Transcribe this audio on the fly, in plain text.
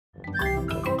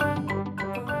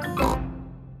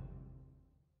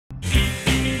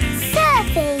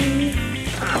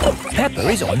Peppa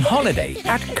is on holiday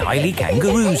at Kylie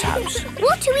Kangaroo's house.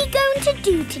 What are we going to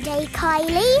do today,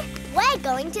 Kylie? We're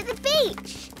going to the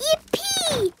beach.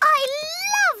 Yippee! I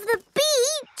love the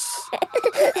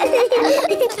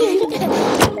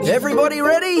beach! Everybody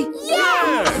ready?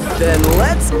 Yeah! Then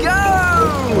let's go!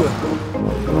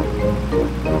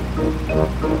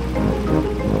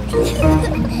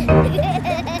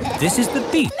 This is the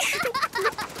beach.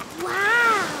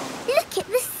 Wow! Look at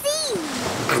the sea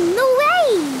and the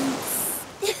waves.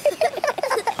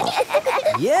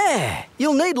 Yeah,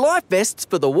 you'll need life vests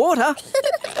for the water.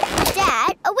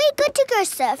 Dad, are we good to go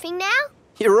surfing now?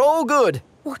 You're all good.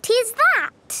 What is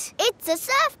that? It's a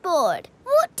surfboard.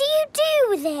 What do you do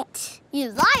with it?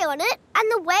 You lie on it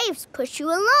and the waves push you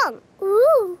along.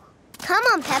 Ooh. Come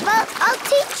on, Peppa, I'll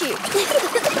teach you.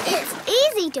 It's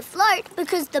easy to float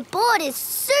because the board is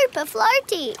super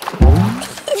floaty.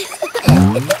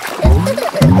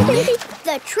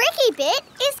 The tricky bit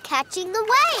is catching the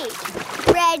wave.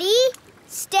 Ready,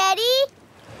 steady,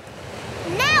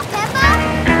 now, Peppa!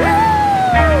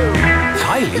 Woo!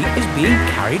 Kylie is being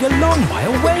carried along by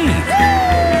a wave.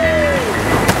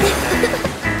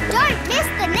 Don't miss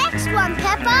the next one,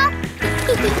 Peppa.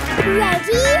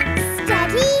 Ready,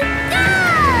 steady, go!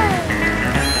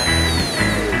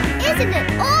 Isn't it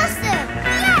awesome?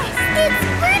 Yes, it's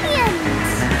brilliant!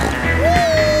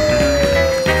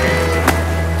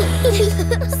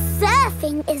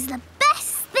 Surfing is the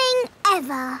best thing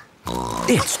ever.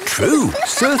 It's true.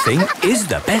 Surfing is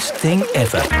the best thing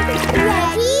ever.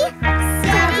 Ready,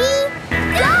 steady,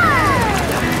 go!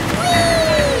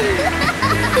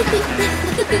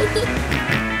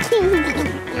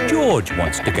 George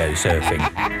wants to go surfing.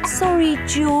 Sorry,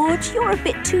 George, you're a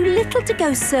bit too little to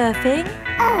go surfing.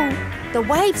 Oh, the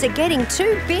waves are getting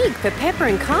too big for Peppa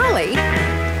and Kylie.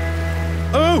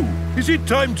 Oh, is it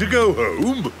time to go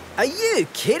home? Are you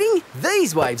kidding?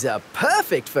 These waves are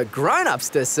perfect for grown-ups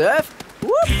to surf.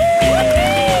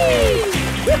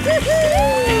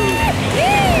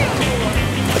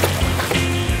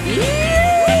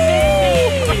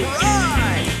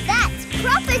 That's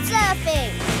proper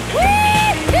surfing!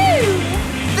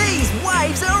 These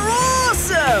waves are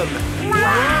awesome!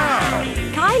 Wow!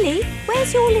 Kylie,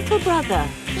 where's your little brother?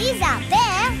 He's out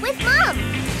there with Mum.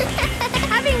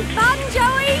 Having fun,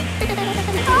 Joey?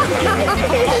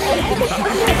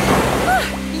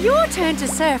 Your turn to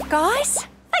surf, guys.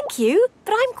 Thank you,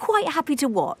 but I'm quite happy to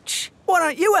watch. Why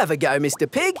don't you have a go, Mr.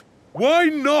 Pig? Why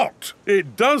not?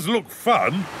 It does look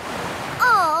fun.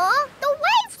 Aw, the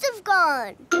waves have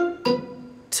gone.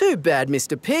 Too bad,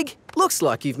 Mr. Pig. Looks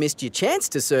like you've missed your chance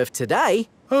to surf today.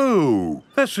 Oh,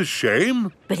 that's a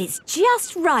shame. But it's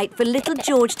just right for little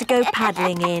George to go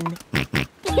paddling in.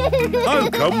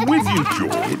 I'll come with you,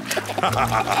 George.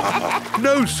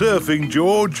 No surfing,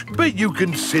 George, but you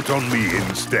can sit on me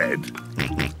instead.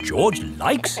 George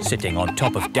likes sitting on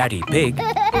top of Daddy Pig.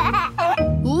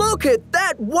 Look at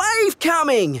that wave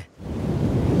coming!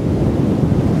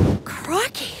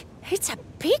 Crikey, it's a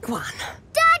big one.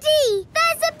 Daddy,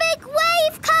 there's a big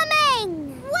wave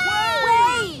coming!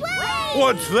 Wave!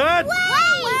 What's that? Wave!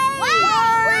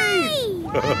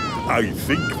 I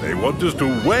think they want us to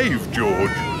wave,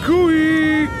 George.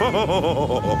 Cooey! Cooey!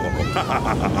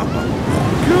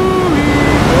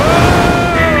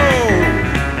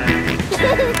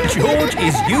 George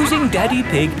is using Daddy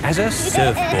Pig as a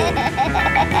surfboard.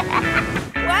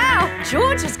 Wow,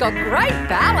 George has got great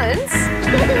balance.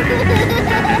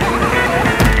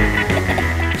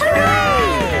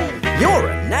 Hooray! You're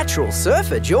a natural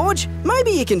surfer, George.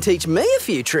 Maybe you can teach me a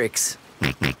few tricks.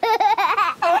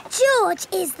 George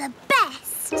is the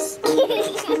best.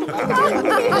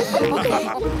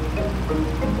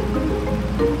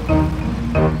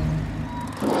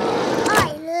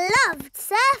 I loved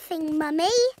surfing, Mummy.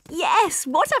 Yes,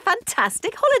 what a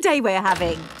fantastic holiday we're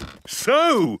having.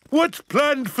 So, what's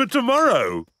planned for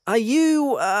tomorrow? Are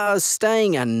you,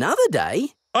 staying another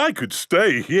day? I could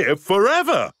stay here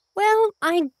forever. Well,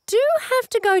 I do have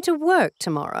to go to work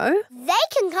tomorrow. They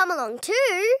can come along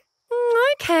too.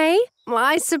 OK. Well,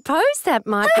 I suppose that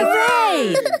might be...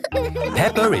 Hooray!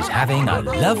 Peppa is having a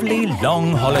lovely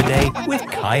long holiday with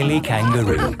Kylie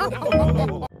Kangaroo.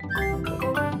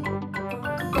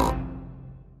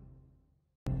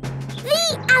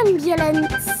 The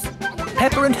ambulance.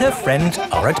 Peppa and her friends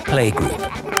are at playgroup.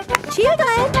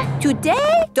 Children,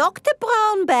 today Dr.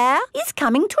 Brown Bear is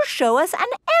coming to show us an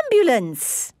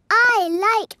ambulance. I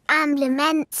like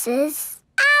ambulances.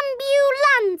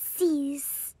 Ambulances.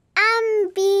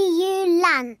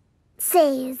 Ambulances.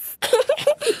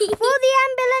 Will the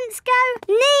ambulance go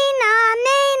Nina,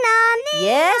 Nina, Nina?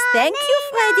 Yes, thank you,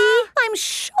 Freddy. I'm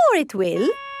sure it will.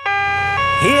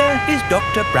 here is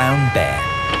Dr. Brown Bear.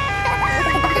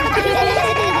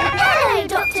 Hello,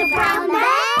 Dr. Brown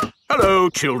Bear. Hello,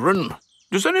 children.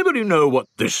 Does anybody know what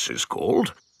this is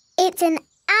called? It's an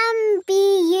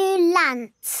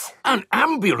ambulance. An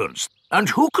ambulance? And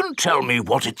who can tell me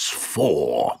what it's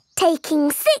for?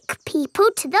 Taking sick people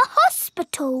to the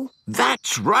hospital.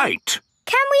 That's right.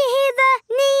 Can we hear the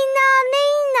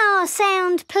Nina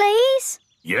sound, please?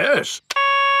 Yes.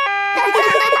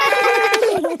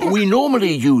 We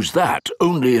normally use that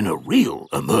only in a real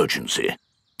emergency.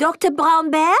 Dr.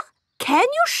 Brown Bear, can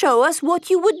you show us what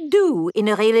you would do in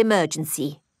a real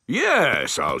emergency?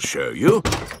 Yes, I'll show you.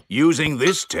 Using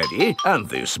this teddy and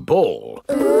this ball.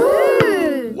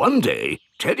 Ooh. One day,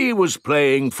 Teddy was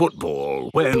playing football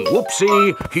when,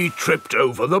 whoopsie, he tripped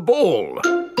over the ball.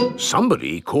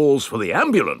 Somebody calls for the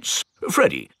ambulance.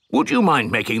 Freddy, would you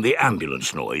mind making the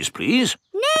ambulance noise, please?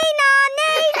 Nina!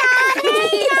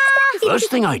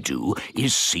 First thing I do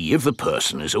is see if the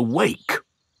person is awake.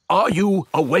 Are you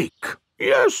awake?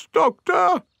 Yes,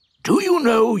 Doctor. Do you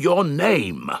know your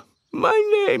name?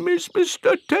 My name is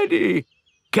Mr. Teddy.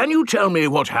 Can you tell me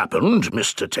what happened,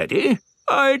 Mr. Teddy?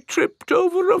 I tripped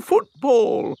over a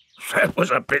football. That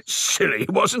was a bit silly,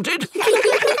 wasn't it?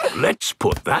 Let's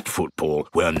put that football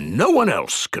where no one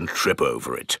else can trip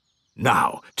over it.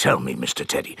 Now, tell me, Mr.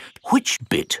 Teddy, which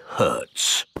bit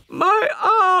hurts? My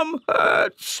arm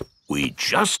hurts. We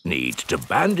just need to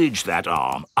bandage that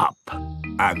arm up.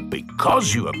 And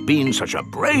because you have been such a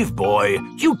brave boy,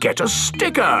 you get a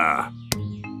sticker.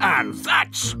 And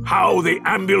that's how the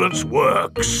ambulance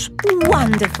works.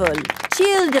 Wonderful.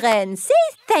 Children, say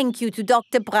thank you to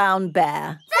Dr. Brown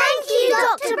Bear. Thank you,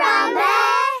 Dr. Brown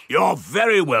Bear. You're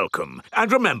very welcome.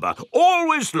 And remember,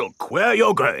 always look where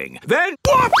you're going. Then,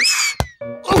 whoops!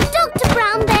 Dr.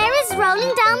 Brown Bear is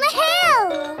rolling down the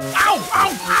hill. Ow,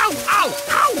 ow, ow, ow,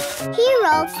 ow! He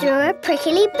rolled through a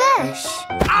prickly bush.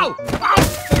 Ow, ow,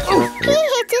 ow! He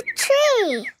hit a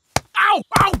tree. Ow,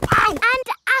 ow, ow!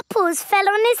 And apples fell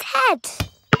on his head.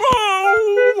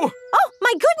 Oh! Oh,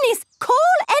 my goodness!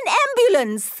 Call an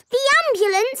ambulance! The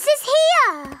ambulance is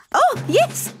here. Oh,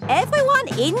 yes! Everyone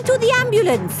into the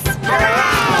ambulance!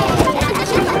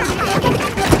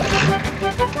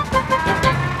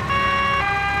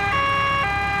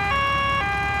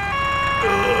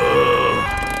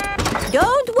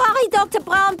 Don't worry, Dr.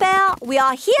 Brown Bear. We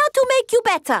are here to make you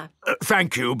better.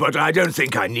 Thank you, but I don't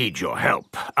think I need your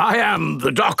help. I am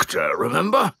the doctor,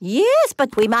 remember? Yes,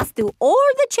 but we must do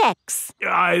all the checks.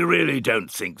 I really don't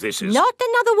think this is... Not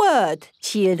another word.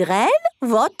 Children,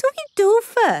 what do we do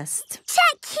first?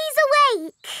 Check he's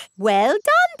awake. Well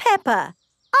done, Peppa.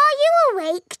 Are you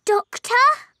awake, Doctor?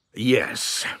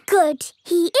 Yes. Good.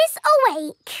 He is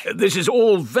awake. This is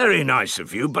all very nice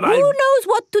of you, but Who knows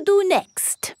what to do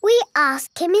next? We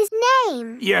ask him his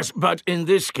name. Yes, but in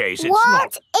this case it's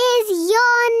What is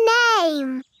your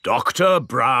name? Dr.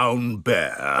 Brown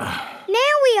Bear. Now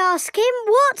we ask him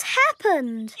what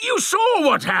happened. You saw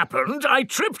what happened. I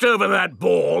tripped over that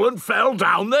ball and fell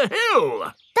down the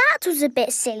hill. That was a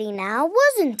bit silly now,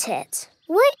 wasn't it?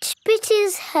 Which bit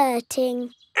is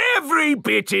hurting? Every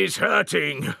bit is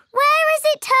hurting. Where is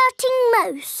it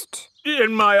hurting most?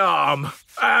 In my arm,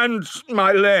 and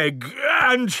my leg,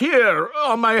 and here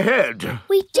on my head.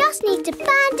 We just need to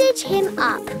bandage him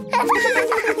up.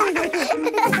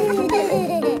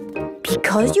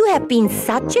 Because you have been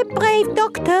such a brave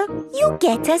doctor, you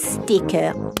get a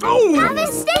sticker. Oh! Have a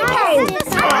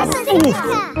sticker! Have a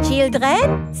sticker!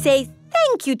 Children, say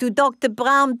thank you to Dr.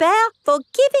 Brown Bear for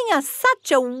giving us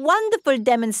such a wonderful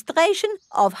demonstration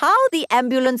of how the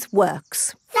ambulance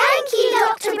works. Thank you,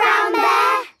 Dr. Brown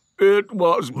Bear. It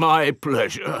was my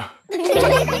pleasure.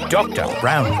 Dr.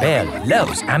 Brown Bear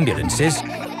loves ambulances.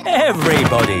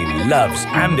 Everybody loves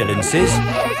ambulances.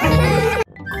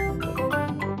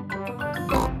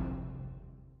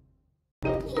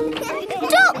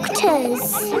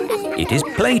 Doctors! It is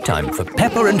playtime for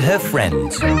Peppa and her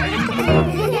friends.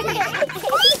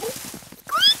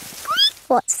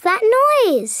 What's that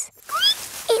noise?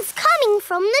 It's coming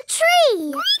from the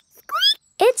tree.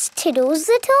 It's Tiddles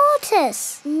the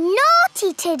tortoise.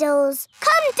 Naughty Tiddles!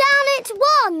 Come down at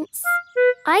once!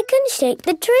 I can shake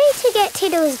the tree to get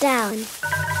Tiddles down. Is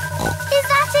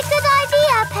that a good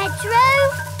idea, Pedro?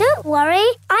 Don't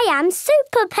worry, I am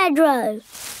Super Pedro.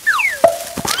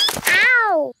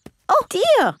 Ow! Oh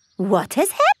dear, what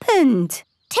has happened?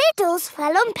 Tiddles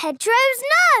fell on Pedro's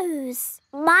nose.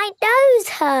 My nose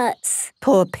hurts.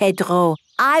 Poor Pedro.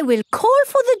 I will call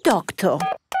for the doctor.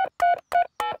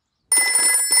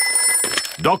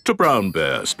 Dr. Brown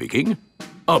Bear speaking.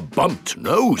 A bumped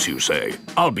nose, you say?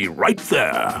 I'll be right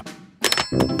there.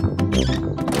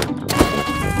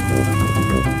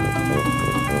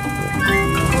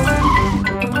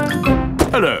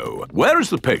 Hello. Where is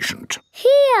the patient?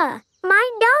 Here. My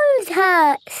nose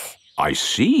hurts. I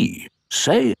see.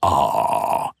 Say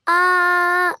ah.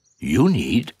 You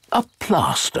need a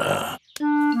plaster.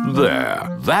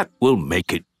 There. That will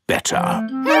make it better.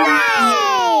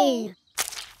 Hooray!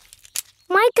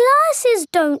 My glasses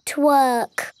don't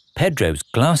work. Pedro's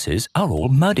glasses are all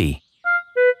muddy.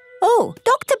 Oh,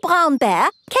 Dr. Brown Bear,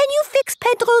 can you fix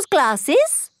Pedro's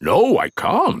glasses? No, I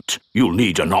can't. You'll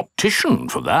need an optician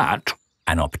for that.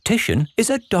 An optician is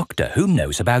a doctor who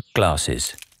knows about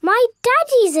glasses. My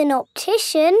daddy's an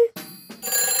optician.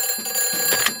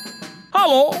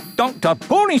 Hello, Dr.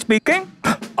 Pony speaking.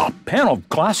 A pair of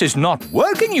glasses not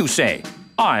working, you say?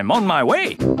 I'm on my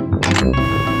way.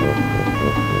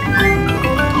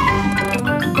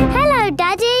 Hello,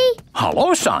 Daddy.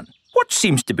 Hello, son. What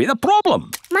seems to be the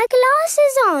problem? My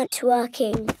glasses aren't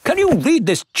working. Can you read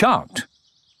this chart?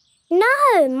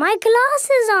 No, my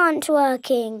glasses aren't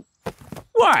working.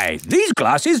 Why, these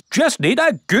glasses just need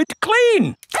a good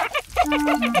clean.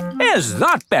 Is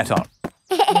that better?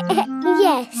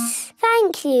 Yes,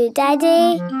 thank you,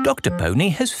 Daddy. Dr. Pony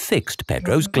has fixed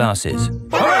Pedro's glasses.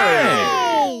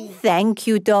 Hooray! Thank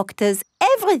you, doctors.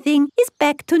 Everything is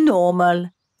back to normal.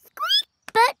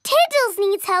 But Tiddles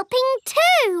needs helping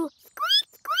too.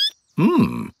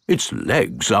 Its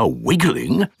legs are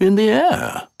wiggling in the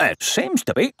air. It seems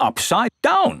to be upside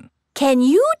down. Can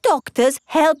you doctors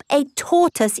help a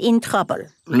tortoise in trouble?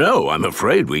 No, I'm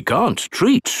afraid we can't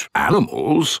treat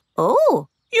animals. Oh.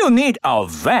 You need a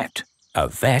vet. A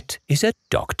vet is a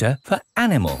doctor for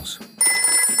animals.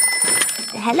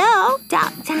 Hello,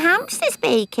 Dr. Hamster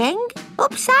speaking.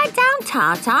 Upside down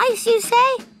tortoise, you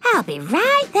say? I'll be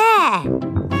right there.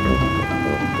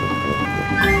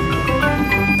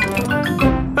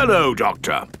 Hello,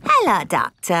 Doctor. Hello,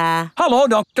 Doctor. Hello,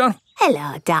 Doctor.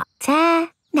 Hello,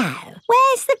 Doctor. Now,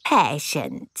 where's the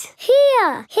patient?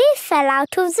 Here, he fell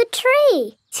out of the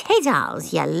tree.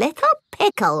 Tiddles, you little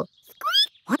pickle.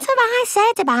 What have I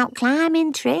said about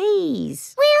climbing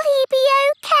trees? Will he be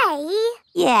okay?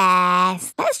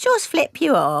 Yes, let's just flip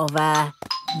you over.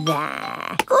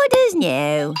 There, good as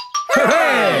new.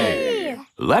 Hooray!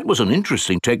 That was an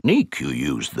interesting technique you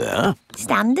used there.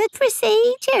 Standard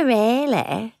procedure,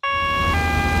 really.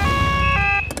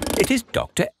 It is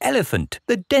Dr. Elephant,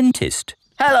 the dentist.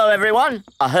 Hello, everyone.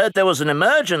 I heard there was an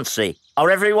emergency. Are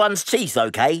everyone's teeth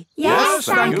okay? Yes,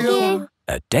 thank you.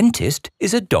 A dentist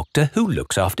is a doctor who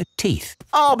looks after teeth.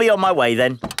 I'll be on my way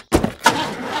then.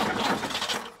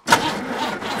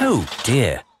 Oh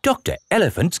dear, Dr.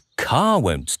 Elephant's car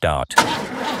won't start.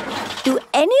 Do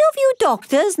any of you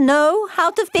doctors know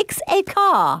how to fix a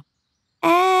car?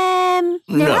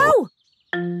 No.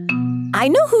 I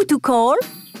know who to call.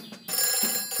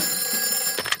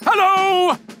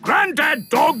 Hello! Grandad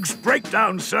Dog's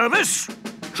breakdown service.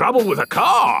 Trouble with a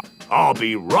car. I'll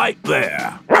be right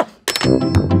there.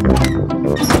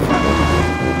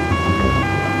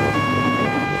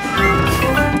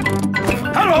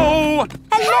 Hello!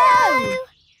 Hello!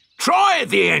 Try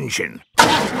the engine.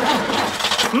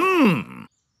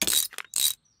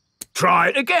 Try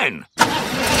it again.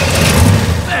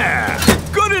 There.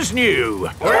 Good as new.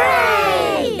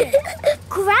 Hooray!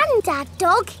 Grandad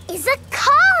Dog is a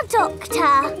car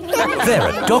doctor. There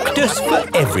are doctors for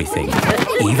everything,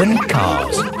 even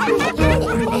cars.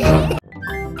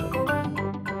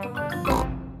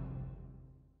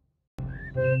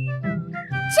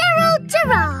 Gerald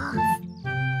Giraffe.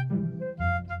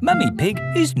 Mummy Pig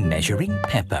is measuring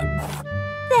Peppa.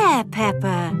 There,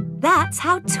 Peppa. That's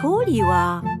how tall you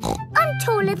are. I'm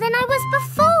taller than I was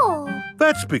before.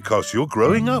 That's because you're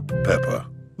growing up, Peppa.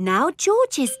 Now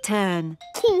George's turn.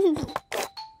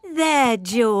 There,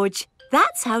 George.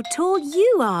 That's how tall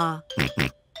you are.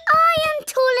 I am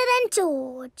taller than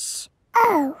George.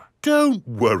 Oh. Don't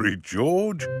worry,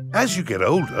 George. As you get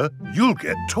older, you'll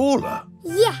get taller.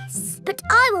 Yes, but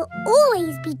I will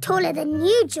always be taller than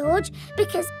you, George,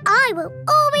 because I will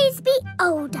always be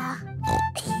older.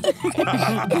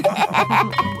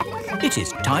 It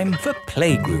is time for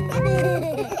playgroup.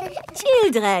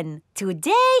 Children,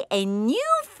 today a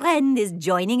new friend is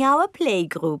joining our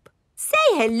playgroup. Say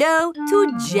hello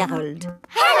to Gerald.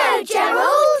 Hello,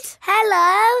 Gerald.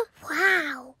 Hello.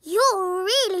 Wow, you're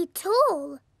really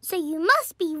tall. So you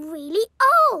must be really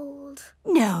old.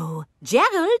 No,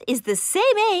 Gerald is the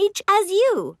same age as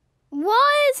you.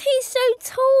 Why is he so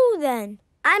tall then?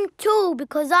 I'm tall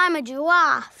because I'm a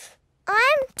giraffe.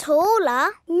 I'm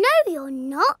taller. No, you're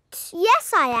not.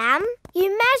 Yes, I am.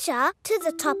 You measure to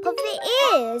the top of the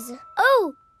ears.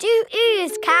 Oh, do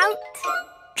ears count?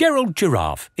 Gerald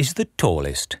Giraffe is the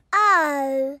tallest.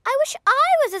 Oh, I wish I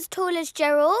was as tall as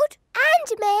Gerald.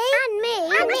 And me. And me.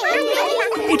 And me. And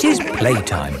me. It is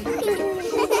playtime.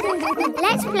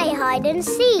 Let's play hide and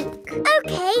seek.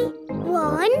 OK.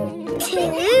 1,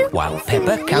 2... While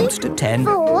Peppa counts to 10,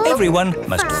 4, everyone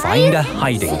must 5, find a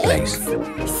hiding 6, place.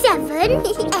 7,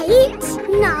 8,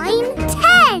 9,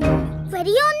 10. Ready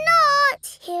or not,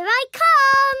 here I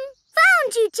come.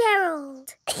 Found you,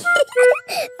 Gerald.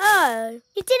 Oh,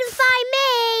 you didn't find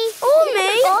me. Or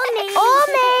me. Or me. Or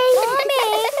me. Or me.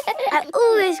 I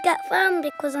always get found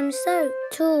because I'm so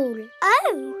tall.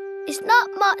 Oh, it's not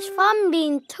much fun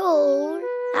being tall.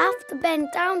 I have to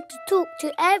bend down to talk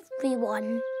to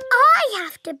everyone. I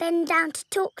have to bend down to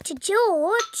talk to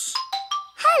George.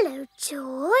 Hello,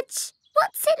 George.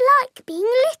 What's it like being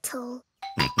little?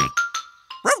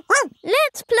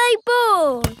 Let's play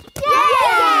ball.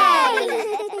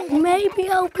 Yay! Maybe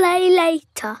I'll play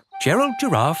later. Gerald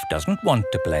Giraffe doesn't want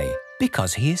to play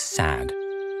because he is sad.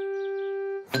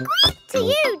 To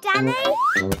you, Danny.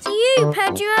 To you,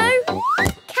 Pedro.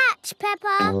 Catch,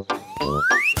 Peppa.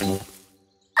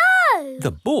 Oh!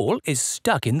 The ball is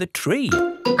stuck in the tree.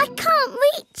 I can't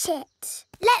reach it.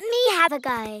 Let me have a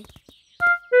go.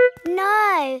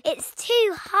 No, it's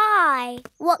too high.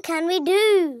 What can we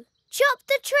do? Chop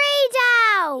the tree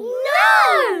down!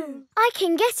 No! I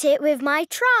can get it with my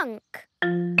trunk.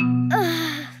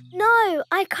 No,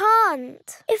 I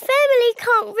can't. If Emily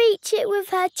can't reach it with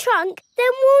her trunk,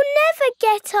 then we'll never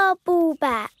get our ball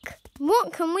back.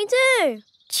 What can we do?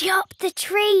 Chop the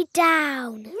tree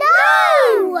down.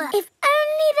 No! If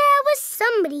only there was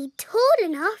somebody tall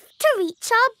enough to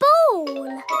reach our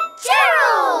ball.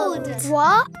 Gerald!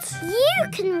 What? You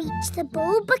can reach the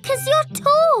ball because you're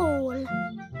tall.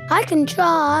 I can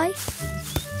try.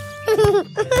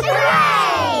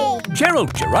 Hooray!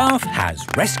 Gerald Giraffe has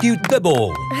rescued the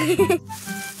ball.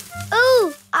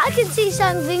 Oh, I can see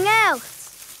something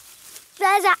else.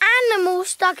 There's an animal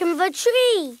stuck in the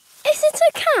tree. Is it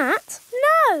a cat?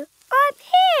 No, I'm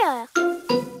here.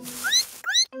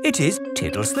 It is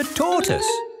Tiddles the tortoise.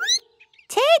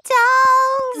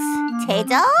 Tiddles!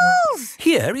 Tiddles!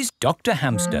 Here is Dr.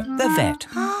 Hamster, the vet.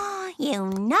 Oh, you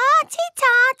naughty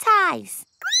tortoise.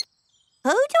 Who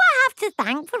do I have to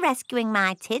thank for rescuing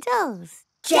my Tiddles?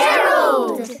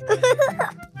 Gerald!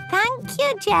 Thank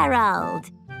you,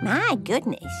 Gerald. My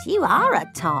goodness, you are a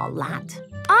tall lad.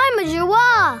 I'm a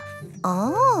giraffe.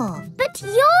 Oh. But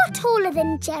you're taller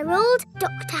than Gerald,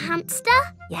 Dr. Hamster.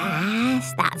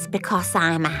 Yes, that's because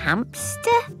I'm a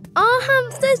hamster. Are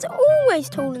hamsters always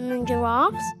taller than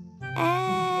giraffes?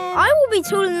 I will be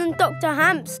taller than Dr.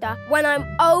 Hamster when I'm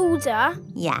older.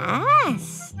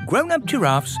 Yes. Grown-up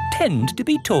giraffes tend to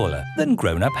be taller than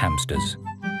grown-up hamsters.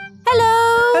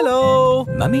 Hello. Hello.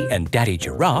 Mummy and Daddy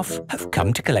Giraffe have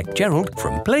come to collect Gerald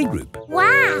from playgroup.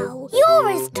 Wow, you're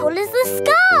as tall as the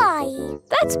sky.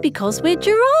 That's because we're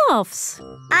giraffes.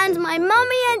 And my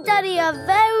mummy and daddy are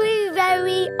very,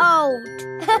 very old.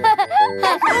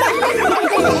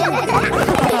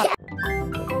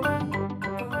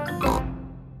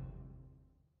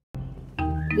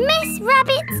 Miss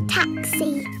Rabbit's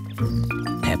taxi.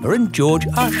 Peppa and George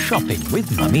are shopping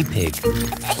with Mummy Pig.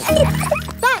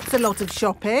 That's a lot of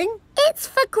shopping. It's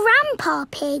for Grandpa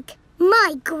Pig.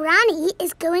 My granny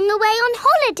is going away on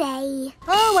holiday.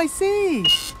 Oh, I see.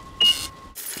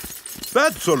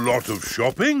 That's a lot of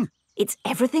shopping. It's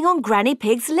everything on Granny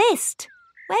Pig's list.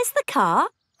 Where's the car?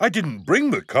 I didn't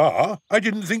bring the car. I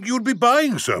didn't think you'd be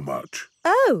buying so much.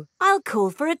 Oh, I'll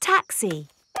call for a taxi.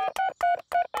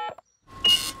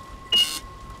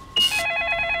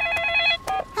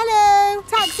 Hello,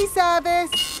 taxi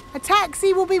service. A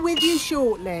taxi will be with you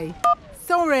shortly.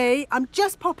 Sorry, I'm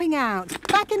just popping out.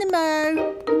 Back in a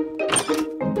mo.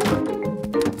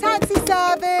 Taxi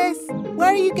service. Where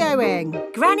are you going?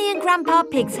 Granny and Grandpa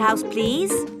Pig's house,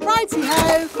 please.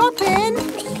 Righty-ho, hop in.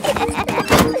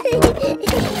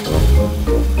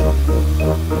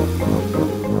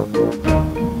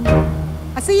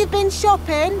 I see you've been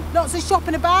shopping. Lots of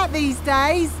shopping about these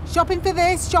days. Shopping for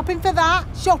this, shopping for that.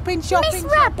 Shopping. Miss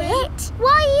Rabbit,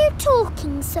 why are you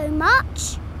talking so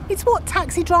much? It's what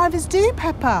taxi drivers do,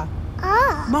 Peppa.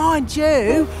 Ah. Mind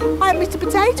you, I had Mr.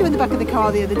 Potato in the back of the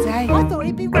car the other day. I thought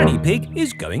he'd be... Granny Pig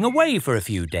is going away for a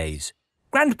few days.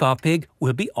 Grandpa Pig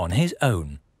will be on his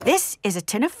own. This is a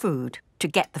tin of food. To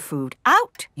get the food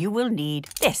out, you will need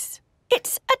this.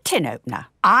 It's a tin opener.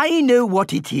 I know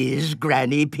what it is,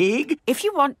 Granny Pig. If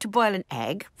you want to boil an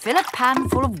egg, fill a pan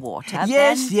full of water,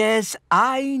 Yes,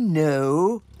 I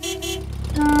know.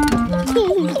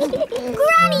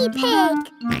 Granny Pig!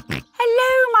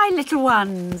 Hello, my little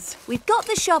ones. We've got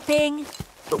the shopping.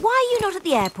 But why are you not at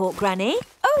the airport, Granny?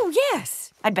 Oh,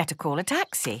 yes. I'd better call a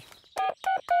taxi.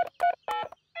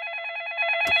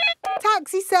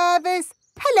 Taxi service.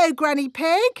 Hello, Granny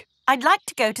Pig. I'd like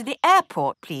to go to the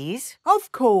airport, please.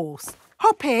 Of course.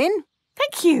 Hop in.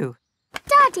 Thank you.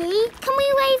 Daddy, can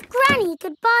we wave Granny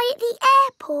goodbye at the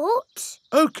airport?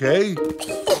 OK.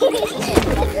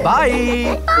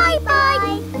 Bye.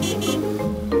 Bye-bye.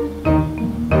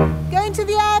 Going to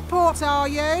the airport, are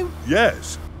you?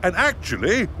 Yes. And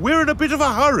actually, we're in a bit of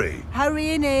a hurry.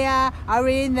 Hurry in here,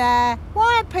 hurry in there.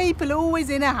 Why are people always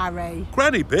in a hurry?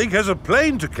 Granny Pig has a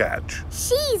plane to catch.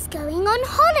 She's going on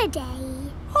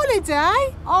holiday.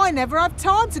 Holiday? I never have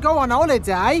time to go on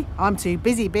holiday. I'm too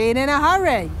busy being in a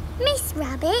hurry. Miss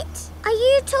Rabbit, are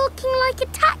you talking like a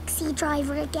taxi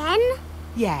driver again?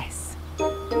 Yes.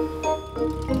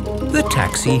 The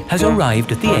taxi has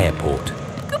arrived at the airport.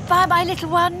 Goodbye, my little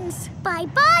ones.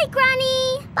 Bye-bye,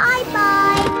 Granny.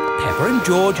 Bye-bye. Peppa and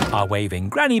George are waving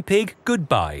Granny Pig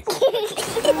goodbye.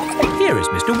 Here is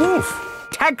Mr. Wolf.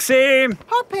 Taxi!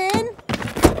 Hop in.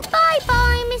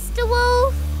 Bye-bye, Mr.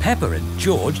 Wolf. Peppa and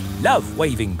George love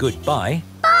waving goodbye.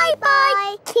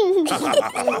 Bye-bye.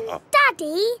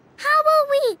 Daddy, how are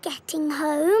we getting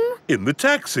home? In the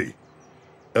taxi.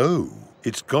 Oh,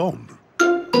 it's gone.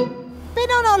 Been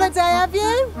on holiday, have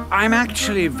you? I'm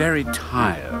actually very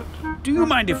tired. Do you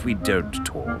mind if we don't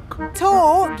talk?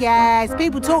 Talk? Yes.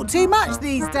 People talk too much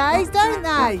these days, don't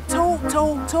they? Talk,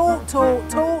 talk, talk, talk,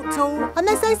 talk, talk. And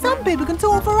they say some people can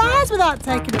talk for hours without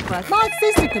taking a breath. My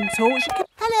sister can talk. She can...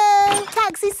 Hello,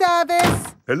 taxi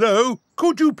service. Hello?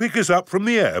 Could you pick us up from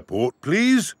the airport,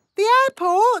 please? The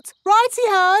airport?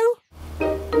 Righty-ho.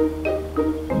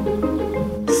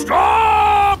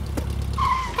 Stop!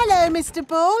 Hello, Mr.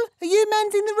 Bull. Are you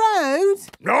mending the road?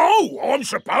 No, I'm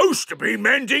supposed to be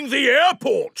mending the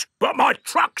airport, but my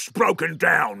truck's broken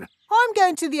down. I'm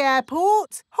going to the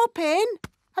airport. Hop in.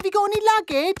 Have you got any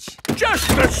luggage? Just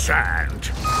the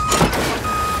sand.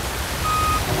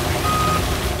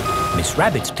 Miss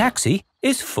Rabbit's taxi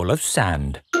is full of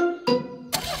sand.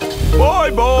 Bye,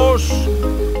 boss.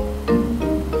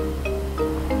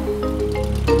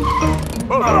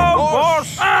 Hello,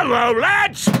 boss. Hello,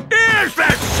 lads. Here's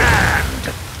that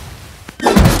sand.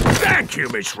 Thank you,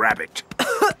 Miss Rabbit.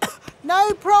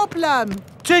 No problem.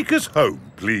 Take us home,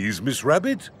 please, Miss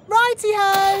Rabbit.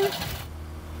 Righty-ho.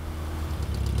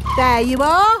 There you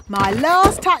are, my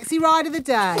last taxi ride of the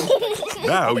day.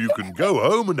 Now you can go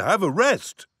home and have a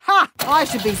rest. Ha! I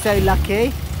should be so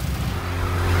lucky.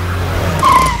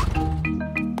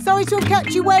 Sorry to have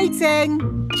kept you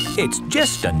waiting. It's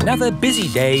just another busy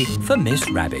day for Miss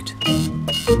Rabbit.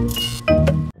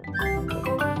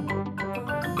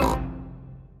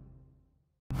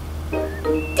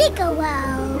 Digger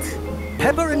World.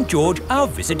 Peppa and George are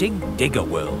visiting Digger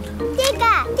World.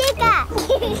 Digger, digger.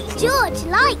 George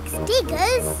likes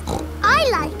diggers. I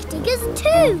like diggers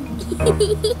too.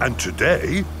 And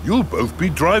today, you'll both be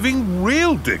driving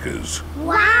real diggers.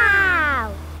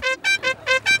 Wow.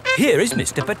 Here is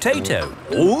Mr. Potato.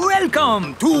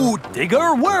 Welcome to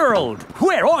Digger World,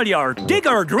 where all your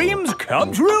digger dreams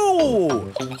come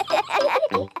true.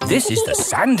 This is the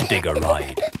Sand Digger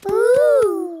ride.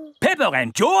 Ooh. Peppa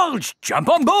and George, jump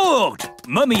on board.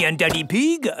 Mummy and Daddy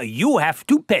Pig, you have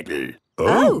to pedal.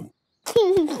 Oh.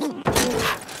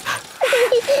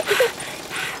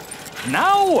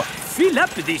 Now, fill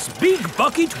up this big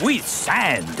bucket with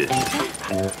sand.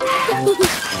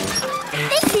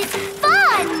 This is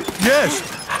fun. Yes,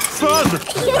 fun.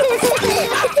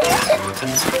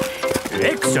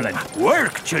 Excellent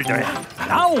work, children.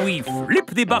 Now we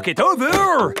flip the bucket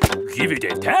over, give it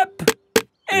a tap,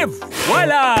 and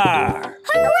voila!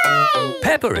 Hooray!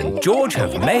 Peppa and George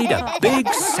have made a big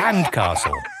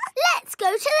sandcastle. Let's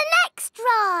go to the next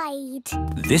ride.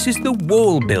 This is the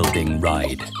wall building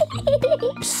ride.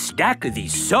 Stack the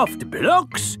soft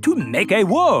blocks to make a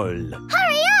wall.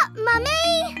 Hurry up,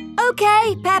 Mummy.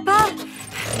 OK, Peppa.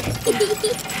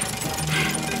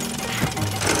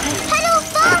 Pedal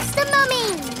faster,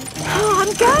 Mummy. Oh,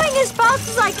 I'm going as fast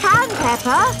as I can,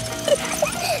 Peppa.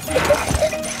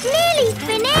 Nearly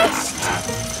finished.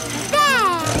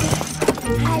 There.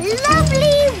 A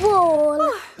lovely wall.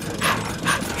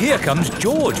 Here comes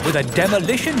George with a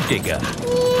demolition digger.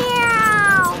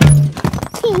 Meow.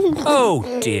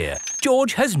 Oh dear,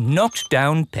 George has knocked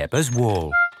down Peppa's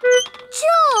wall.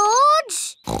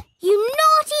 George! You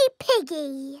naughty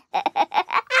piggy.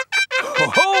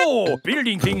 Ho-ho!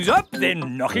 Building things up,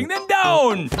 then knocking them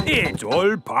down. It's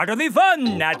all part of the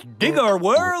fun at Digger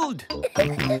World.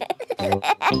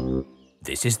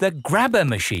 This is the grabber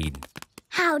machine.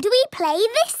 How do we play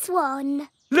this one?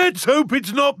 Let's hope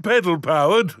it's not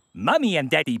pedal-powered. Mummy and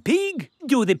Daddy Pig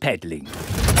do the peddling.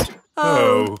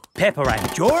 Oh. Peppa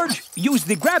and George use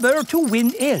the grabber to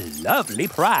win a lovely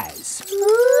prize.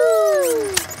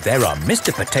 Ooh. There are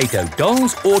Mr. Potato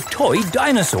dolls or toy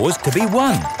dinosaurs to be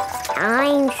won.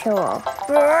 Dinosaur.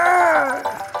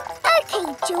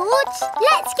 OK, George,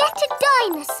 let's get a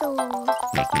dinosaur.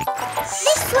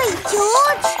 This way,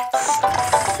 George.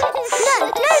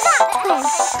 No, that way.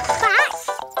 Back,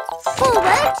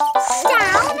 forward,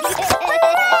 down.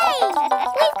 Hooray!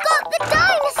 We've got the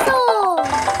dinosaur.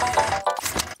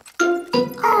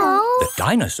 Oh. The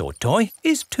dinosaur toy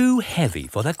is too heavy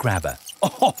for the grabber.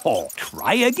 Oh,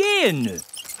 try again.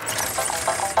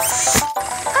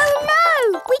 Oh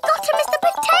no! We got a Mr.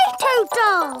 Potato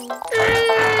doll!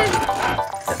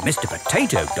 The Mr.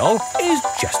 Potato doll is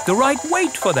just the right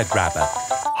weight for the grabber.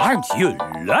 Aren't you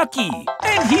lucky?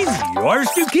 And he's yours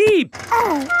to keep.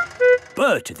 Oh.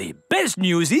 But the best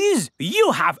news is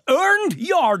you have earned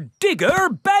your digger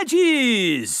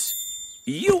badges.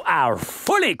 You are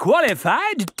fully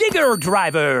qualified digger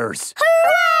drivers.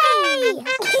 Hooray!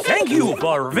 Thank you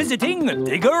for visiting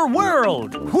Digger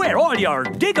World, where all your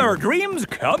digger dreams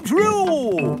come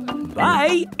true.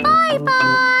 Bye.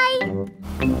 Bye-bye.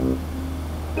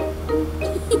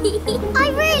 I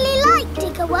really like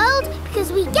Digger World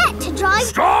because we get to drive...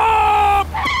 Stop!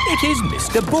 It is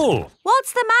Mr. Bull.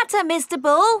 What's the matter, Mr.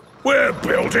 Bull? We're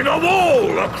building a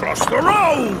wall across the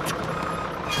road.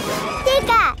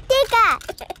 Digger!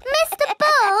 Mr.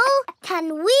 Bull, can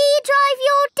we drive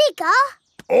your digger?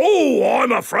 Oh,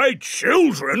 I'm afraid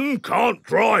children can't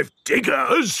drive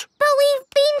diggers. But we've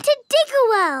been to Digger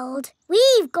World.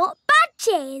 We've got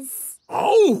badges.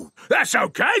 Oh, that's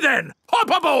OK then. Hop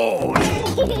aboard.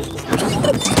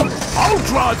 I'll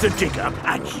drive the digger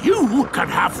and you can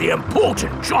have the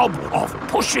important job of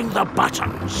pushing the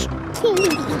buttons.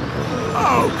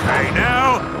 OK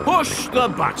now, push the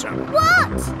button.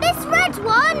 What? This red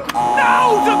one?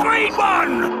 No, the green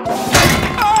one!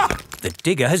 Ah! The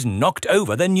digger has knocked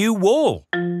over the new wall.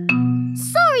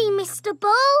 Sorry, Mr.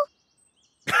 Bull.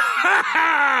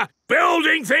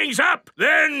 Building things up,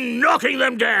 then knocking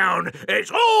them down. It's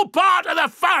all part of the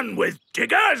fun with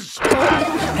diggers.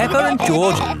 Peppa and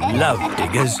George love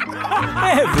diggers.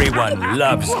 Everyone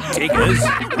loves diggers.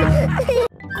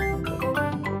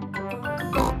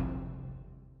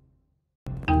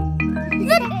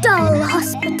 The Doll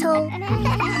Hospital.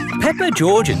 Peppa,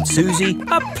 George and Suzy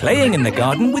are playing in the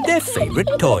garden with their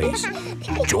favourite toys.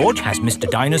 George has Mr.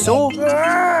 Dinosaur,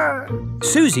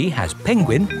 Suzy has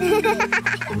Penguin,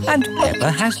 and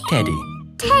Peppa has Teddy.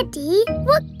 Teddy,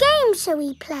 what game shall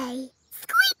we play?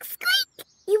 Squeak, squeak.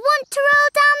 You want to roll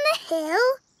down the hill?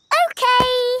 OK.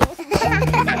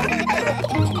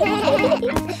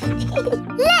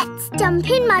 Let's jump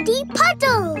in muddy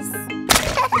puddles.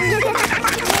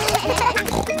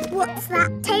 What's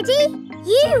that, Teddy?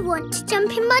 You want to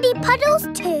jump in muddy puddles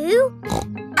too?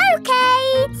 OK.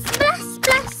 Splash,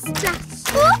 splash,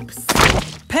 splash. Oops.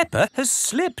 Peppa has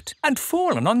slipped and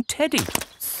fallen on Teddy.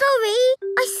 Sorry,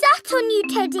 I sat on you,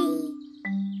 Teddy.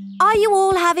 Are you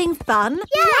all having fun?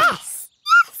 Yes.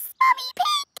 Yes, Mummy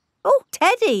Pig. Oh,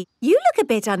 Teddy, you look a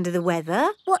bit under the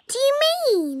weather. What do you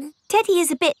mean? Teddy is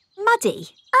a bit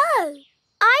muddy. Oh,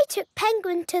 I took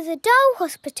Penguin to the doll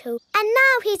hospital and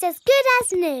now he's as good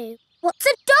as new. What's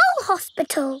a doll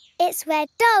hospital? It's where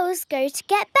dolls go to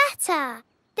get better.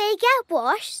 They get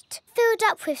washed, filled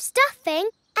up with stuffing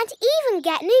and even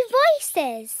get new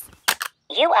voices.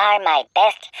 You are my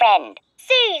best friend.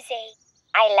 Suzy.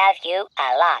 I love you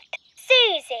a lot.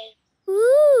 Suzy.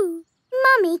 Ooh.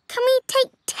 Mummy, can we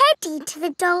take Teddy to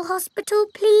the doll hospital,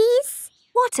 please?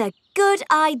 What a good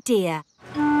idea.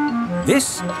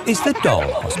 This is the doll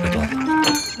hospital.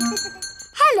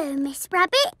 Hello, Miss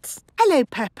Rabbit. Hello,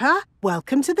 Peppa.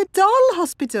 Welcome to the doll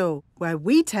hospital, where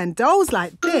we turn dolls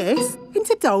like this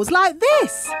into dolls like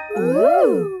this.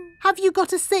 Ooh. Have you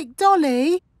got a sick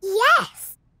dolly?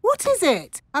 Yes. What is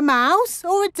it? A mouse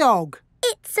or a dog?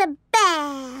 It's a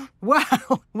bear.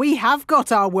 Well, we have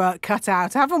got our work cut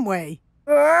out, haven't we?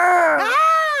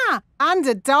 Ah! And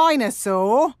a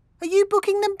dinosaur. Are you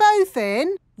booking them both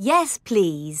in? Yes,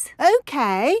 please.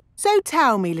 OK. So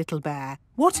tell me, little bear,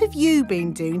 what have you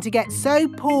been doing to get so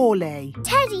poorly?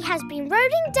 Teddy has been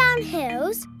rolling down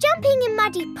hills, jumping in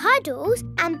muddy puddles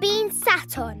and being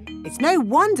sat on. It's no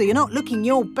wonder you're not looking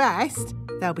your best.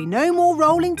 There'll be no more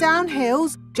rolling down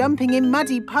hills, jumping in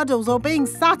muddy puddles or being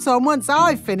sat on once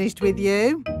I've finished with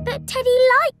you. But Teddy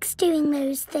likes doing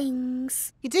those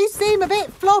things. You do seem a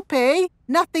bit floppy.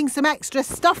 Nothing some extra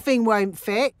stuffing won't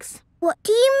fix. What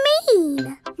do you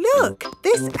mean? Look,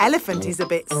 this elephant is a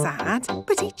bit sad,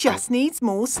 but he just needs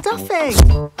more stuffing.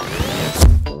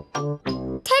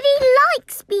 think Teddy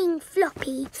likes being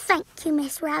floppy, thank you,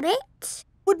 Miss Rabbit.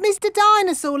 Would Mr.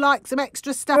 Dinosaur like some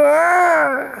extra stuff?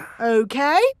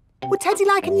 OK. Would Teddy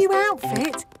like a new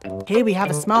outfit? Here we have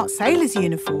a smart sailor's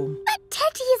uniform. But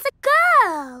Teddy is a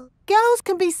girl. Girls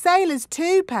can be sailors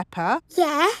too, Peppa.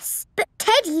 Yes, but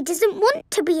Teddy doesn't want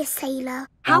to be a sailor.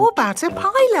 How about a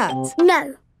pilot?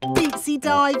 No. Deep-sea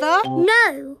diver?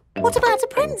 No. What about a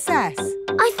princess?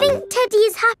 I think Teddy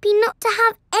is happy not to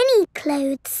have any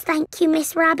clothes, thank you,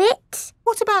 Miss Rabbit.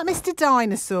 What about Mr.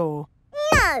 Dinosaur?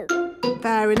 No.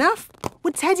 Fair enough.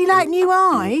 Would Teddy like new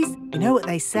eyes? You know what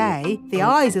they say, the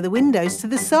eyes are the windows to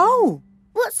the soul.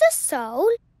 What's a soul?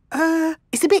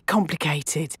 It's a bit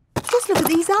complicated. Just look at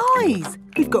these eyes.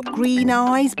 We've got green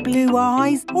eyes, blue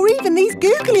eyes, or even these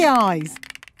googly eyes.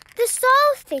 The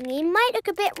soul thingy might look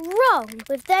a bit wrong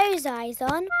with those eyes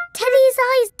on. Teddy's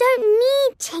eyes don't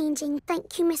need changing,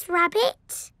 thank you, Miss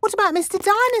Rabbit. What about Mr.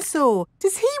 Dinosaur?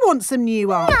 Does he want some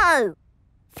new eyes? No.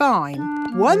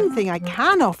 Fine. One thing I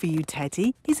can offer you,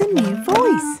 Teddy, is a new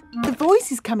voice. The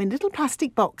voices come in little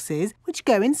plastic boxes which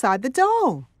go inside the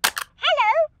doll.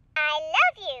 Hello, I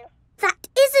love you. That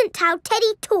isn't how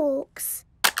Teddy talks.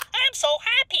 I'm so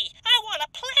happy. I want to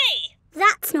play.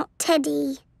 That's not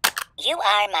Teddy. You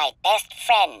are my best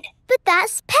friend. But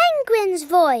that's Penguin's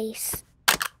voice.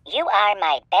 You are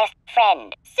my best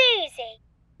friend. Suzy.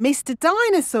 Mr.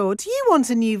 Dinosaur, do you want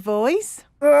a new voice?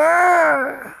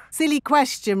 Silly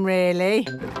question, really.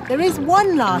 There is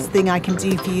one last thing I can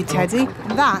do for you, Teddy,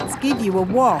 and that's give you a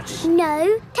wash.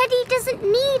 No, Teddy doesn't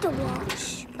need a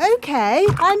wash. OK,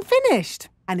 I'm finished.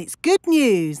 And it's good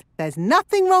news. There's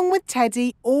nothing wrong with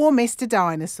Teddy or Mr.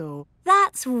 Dinosaur.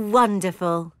 That's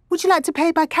wonderful. Would you like to pay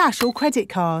by cash or credit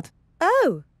card?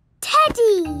 Oh.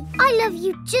 Teddy, I love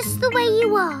you just the way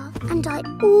you are, and I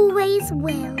always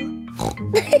will.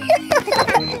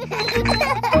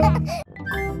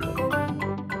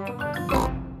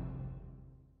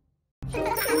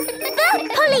 The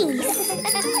police!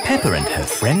 Peppa and her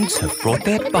friends have brought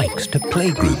their bikes to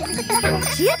playgroup.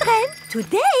 Children,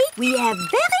 today we have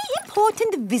very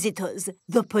important visitors.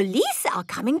 The police are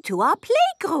coming to our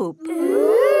playgroup.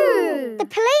 Ooh. The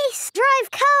police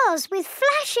drive cars with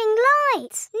flashing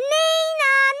lights.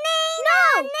 Nina, Nina,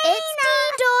 no, Nina. It's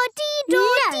dee-door,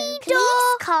 dee-door, no, dee-door.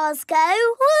 Police cars go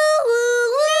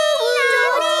woo-woo, Nina,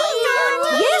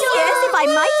 Yes, if I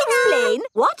might explain,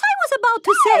 what I was about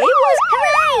to say was...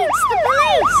 Hooray, it's the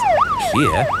police!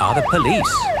 Here are the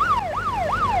police.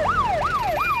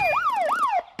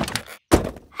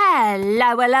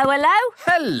 Hello, hello, hello.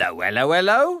 Hello, hello,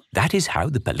 hello. That is how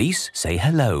the police say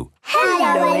hello.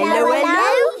 Hello, hello,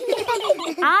 hello.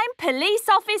 I'm Police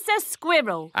Officer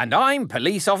Squirrel. And I'm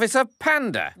Police Officer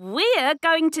Panda. We're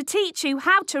going to teach you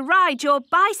how to ride your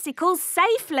bicycles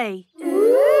safely.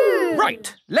 Ooh.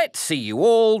 Right, let's see you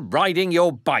all riding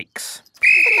your bikes.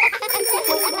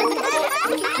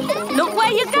 Look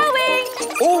where you're going.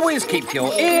 Always keep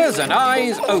your ears and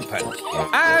eyes open.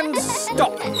 And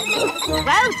stop.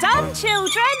 Well done,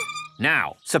 children.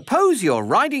 Now, suppose you're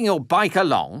riding your bike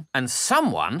along and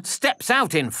someone steps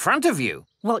out in front of you.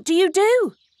 What do you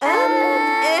do?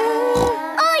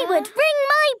 I would ring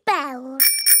my bell.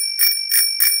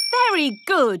 Very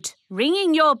good.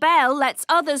 Ringing your bell lets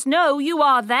others know you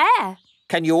are there.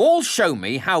 Can you all show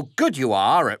me how good you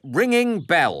are at ringing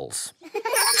bells?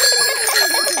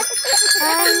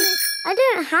 I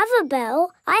don't have a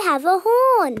bell. I have a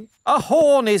horn. A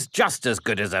horn is just as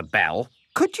good as a bell.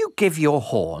 Could you give your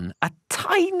horn a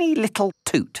tiny little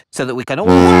toot so that we can all...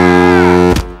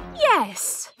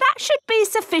 Yes, that should be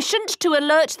sufficient to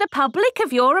alert the public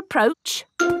of your approach.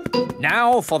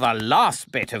 Now for the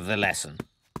last bit of the lesson.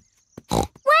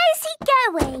 Where's he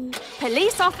going?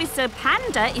 Police Officer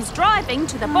Panda is driving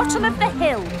to the bottom of the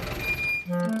hill.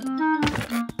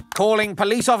 Calling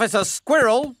Police Officer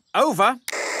Squirrel. Over.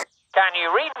 Can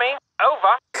you read me?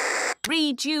 Over.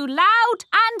 Read you loud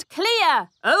and clear.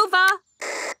 Over.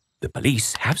 The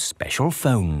police have special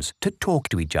phones to talk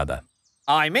to each other.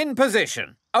 I'm in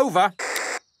position. Over.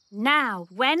 Now,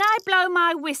 when I blow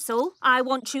my whistle, I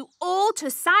want you all to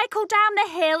cycle down the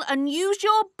hill and use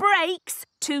your brakes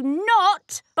to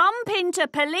not bump into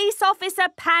Police Officer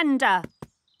Panda.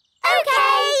 OK.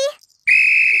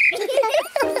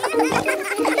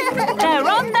 They're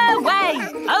on their way.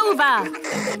 Over.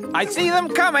 I see them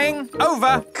coming.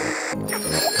 Over.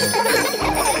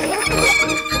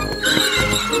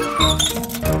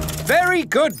 Very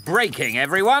good braking,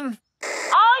 everyone.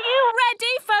 Are you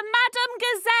ready for Madame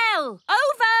Gazelle?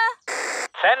 Over.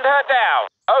 Send her down.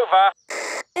 Over.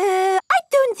 I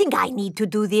don't think I need to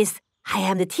do this. I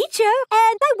am the teacher,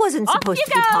 and I wasn't supposed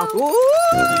to be part.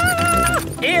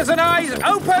 Ears and eyes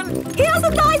open. Ears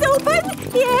and eyes open.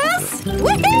 Yes!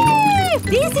 Whee!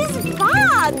 This is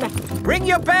fun! Ring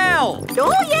your bell!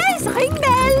 Oh, yes, ring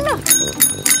bell!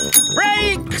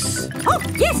 Brakes! Oh,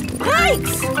 yes,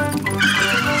 brakes!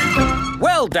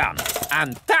 Well done.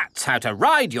 And that's how to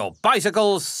ride your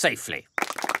bicycles safely.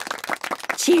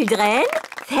 Children,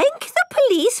 thank the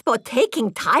police for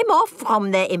taking time off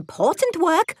from their important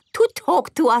work to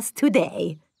talk to us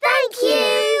today. Thank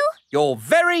you! You're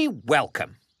very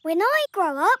welcome. When I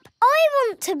grow up, I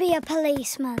want to be a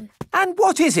policeman. And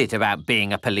what is it about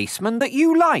being a policeman that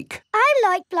you like? I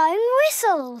like blowing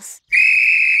whistles.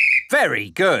 Very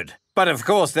good. But of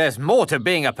course there's more to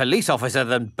being a police officer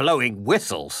than blowing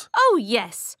whistles. Oh,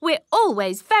 yes. We're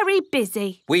always very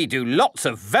busy. We do lots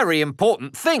of very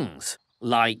important things,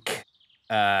 like,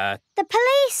 The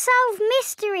police solve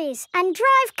mysteries and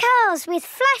drive cars with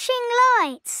flashing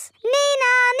lights.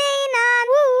 Nina, Nina,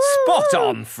 woo! Spot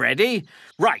on, Freddy.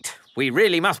 Right, we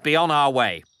really must be on our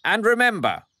way. And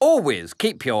remember, always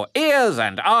keep your ears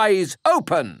and eyes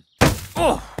open.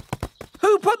 Oh,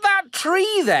 who put that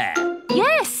tree there?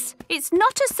 Yes, it's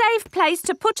not a safe place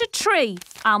to put a tree.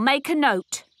 I'll make a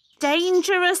note.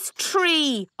 Dangerous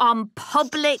tree on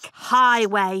public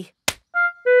highway.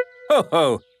 Ho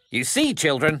ho. You see,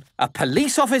 children, a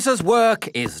police officer's work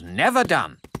is never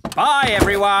done. Bye,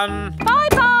 everyone.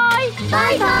 Bye-bye.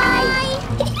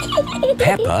 Bye-bye.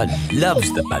 Peppa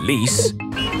loves the police.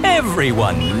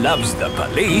 Everyone loves the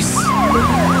police.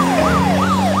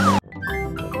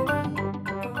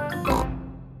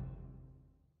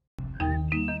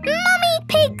 Mummy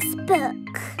Pig's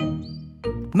book.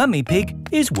 Mummy Pig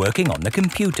is working on the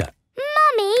computer.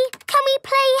 Mummy, can we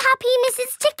play Happy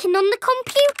Mrs. Chicken on the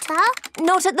computer?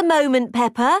 Not at the moment,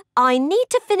 Peppa. I need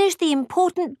to finish the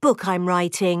important book I'm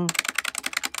writing.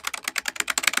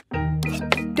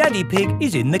 Daddy Pig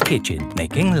is in the kitchen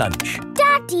making lunch.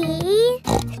 Daddy,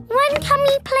 when can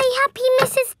we play Happy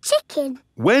Mrs. Chicken?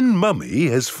 When Mummy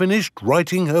has finished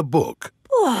writing her book.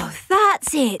 Oh,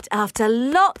 that's it. After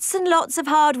lots and lots of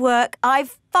hard work,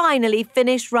 I've finally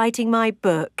finished writing my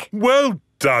book. Well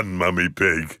done, Mummy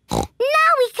Pig.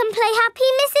 Now we can play Happy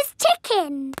Mrs.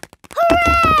 Chicken.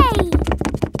 Hooray!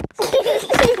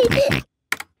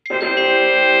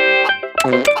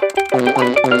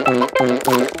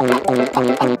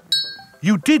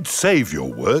 You did save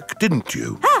your work, didn't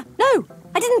you? Ah, no,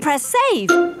 I didn't press save.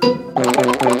 40, 90,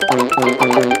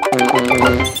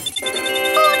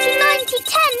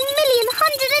 10, million,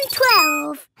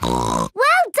 112.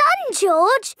 Well done,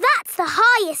 George. That's the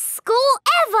highest score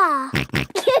ever.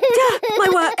 My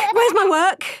work. Where's my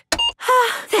work?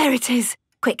 Ah, there it is.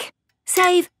 Quick.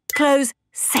 Save, close,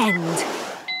 send.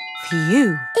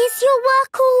 Phew. Is your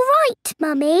work all right,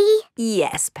 Mummy?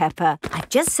 Yes, Peppa. I've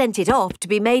just sent it off to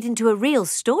be made into a real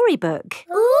storybook.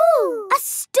 Ooh, a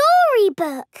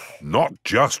storybook. Not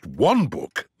just one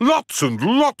book. Lots and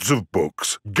lots of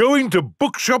books. Going to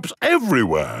bookshops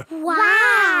everywhere.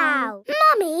 Wow.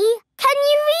 Mummy, can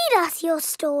you read us your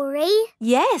story?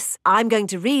 Yes, I'm going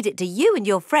to read it to you and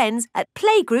your friends at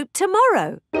Playgroup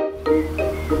tomorrow.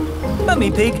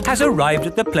 Mummy Pig has arrived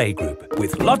at the playgroup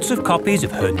with lots of copies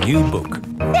of her new book.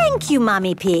 Thank you,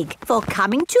 Mummy Pig, for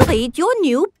coming to read your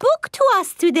new book to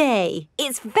us today.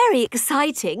 It's very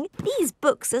exciting. These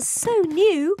books are so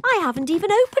new, I haven't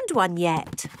even opened one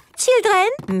yet. Children,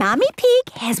 Mummy Pig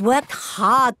has worked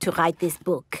hard to write this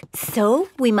book. So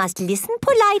we must listen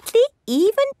politely,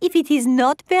 even if it is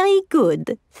not very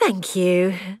good. Thank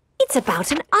you. It's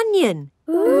about an onion.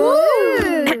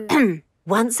 Ooh.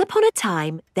 Once upon a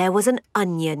time, there was an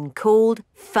onion called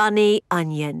Funny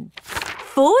Onion.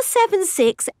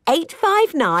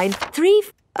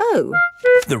 4768593. Oh.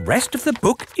 The rest of the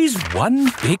book is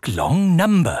one big long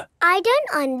number. I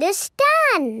don't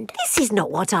understand. This is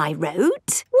not what I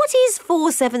wrote. What is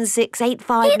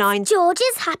 4768593? It's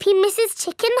George's Happy Mrs.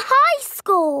 Chicken high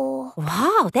score.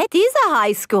 Wow, that is a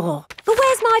high score. But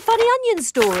where's my Funny Onion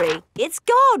story? It's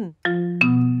gone.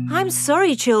 I'm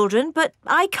sorry, children, but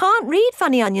I can't read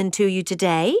Funny Onion to you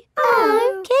today.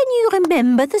 Oh. Can you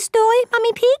remember the story,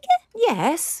 Mummy Pig?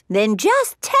 Yes. Then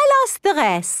just tell us the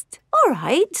rest. All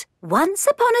right. Once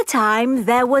upon a time,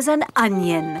 there was an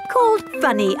onion called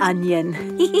Funny Onion.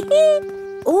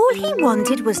 All he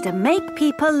wanted was to make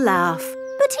people laugh,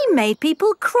 but he made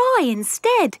people cry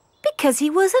instead because he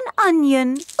was an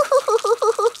onion.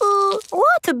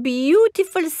 What a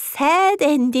beautiful, sad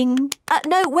ending.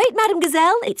 No, wait, Madam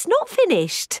Gazelle, it's not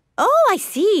finished. Oh, I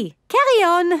see. Carry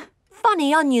on.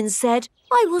 Funny Onion said,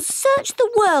 I will search the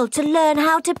world to learn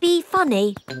how to be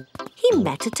funny. he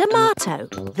met a tomato.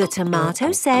 The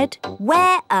tomato said,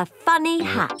 "Wear a funny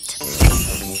hat."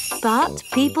 But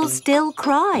people still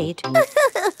cried.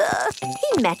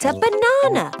 He met a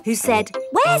banana who said,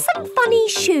 "Wear some funny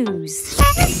shoes."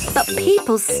 But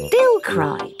people still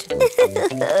cried.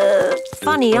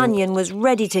 Funny Onion was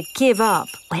ready to give up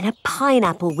when a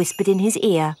pineapple whispered in his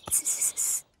ear.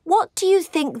 What do you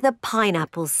think the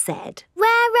pineapple said?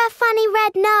 Wear a funny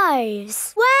red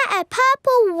nose. Wear a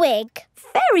purple wig.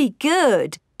 Very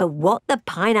good. But what the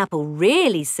pineapple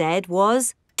really said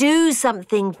was, "Do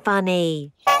something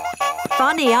funny."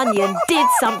 Funny Onion did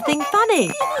something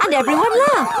funny, and everyone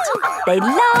laughed. They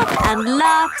laughed and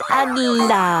laughed and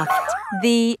laughed.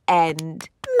 The end.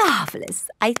 Marvellous.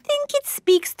 I think it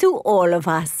speaks to all of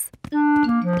us.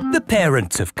 The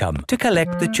parents have come to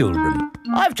collect the children.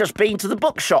 I've just been to the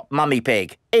bookshop, Mummy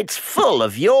Pig. It's full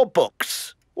of your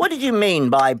books. What did you mean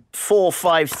by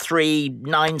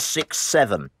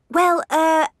 453967? Well,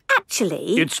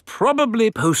 actually... It's probably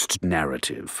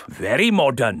post-narrative. Very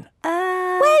modern.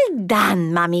 Well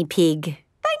done, Mummy Pig.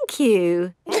 Thank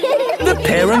you. The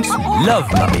parents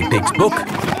love Mummy Pig's book.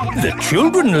 The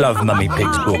children love Mummy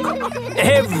Pig's book.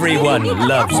 Everyone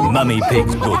loves Mummy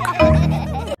Pig's book.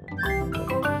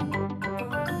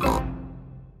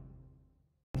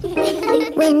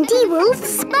 Wendy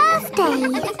Wolf's birthday.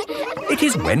 It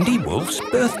is Wendy Wolf's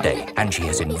birthday, and she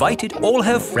has invited all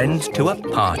her friends to a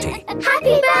party.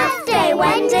 Happy birthday,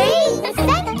 Wendy!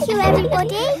 Thank you,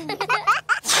 everybody.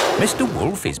 Mr.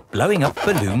 Wolf is blowing up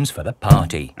balloons for the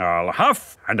party. I'll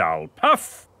huff and I'll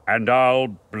puff and I'll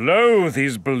blow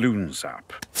these balloons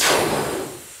up.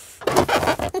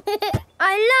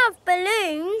 I love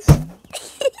balloons.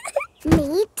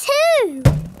 Me too.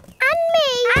 And me.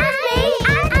 And me.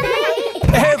 And me.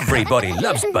 Everybody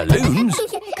loves balloons.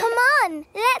 Come on,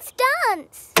 let's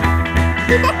dance.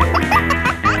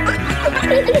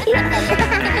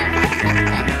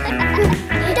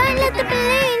 Don't let the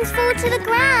balloons fall to the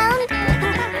ground.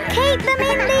 Keep them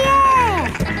in the air.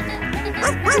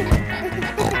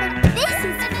 This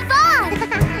is fun.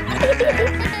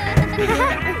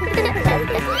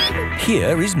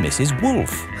 Here is Mrs.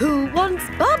 Wolf. Who wants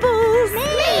bubbles? Me.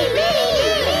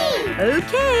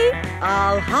 Okay,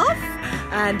 I'll huff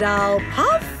and I'll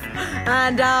puff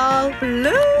and I'll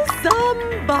blow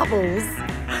some bubbles.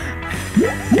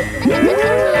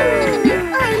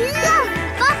 I love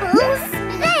bubbles.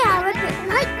 They are a bit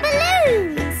like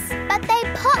balloons, but they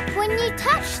pop when you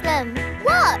touch them.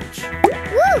 Watch.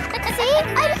 Woo! See, I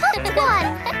popped one.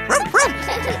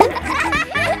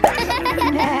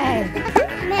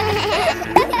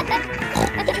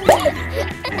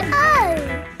 Oh,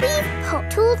 we've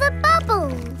popped all the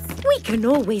bubbles. We can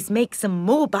always make some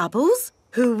more bubbles.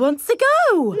 Who wants to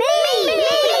go? Me!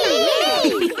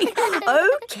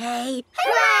 Okay.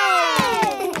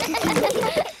 Hooray!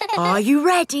 Are you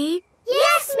ready?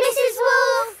 Yes, Mrs.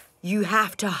 Wolf. You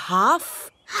have to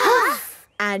huff. Huff.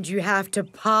 And you have to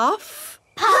puff.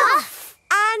 Puff.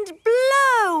 And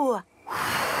blow.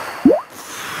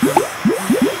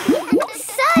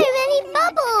 So many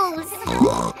bubbles.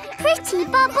 Pretty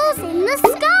bubbles in the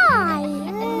sky.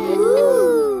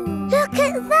 Ooh. Look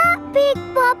at that big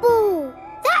bubble.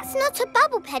 That's not a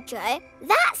bubble, Pedro.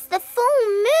 That's the full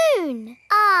moon.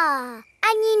 Ah,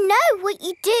 and you know what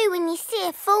you do when you see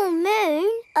a full moon?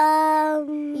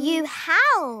 You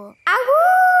howl. Ow!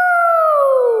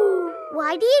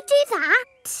 Why do you do that?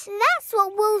 That's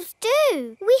what wolves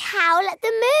do. We howl at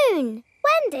the moon.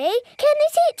 Wendy, can you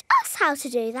teach us how to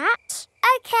do that?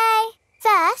 Okay.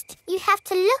 First, you have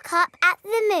to look up at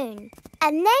the moon.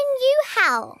 And then you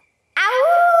howl.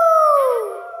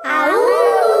 Ow! Ow!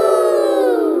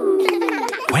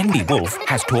 Wendy Wolf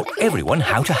has taught everyone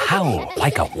how to howl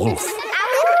like a wolf.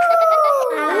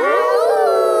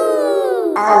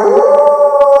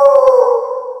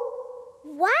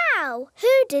 Wow,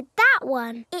 who did that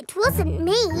one? It wasn't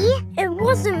me. It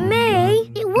wasn't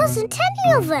me. It wasn't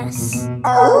any of us. It's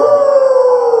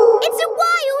a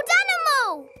wild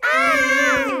animal.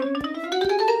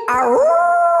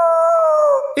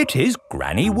 It is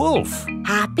Granny Wolf.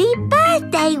 Happy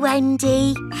birthday,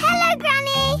 Wendy. Hello,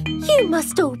 Granny. You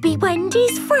must all be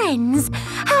Wendy's friends.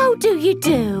 How do you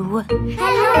do?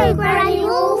 Hello, Granny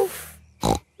Wolf.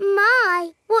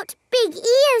 My, what big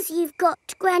ears you've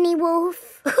got, Granny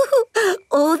Wolf.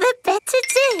 All the better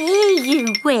to hear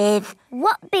you with.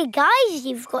 What big eyes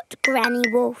you've got, Granny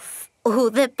Wolf.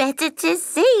 All the better to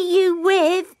see you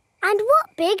with. And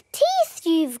what big teeth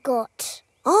you've got.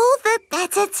 All the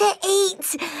better to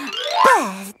eat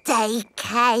birthday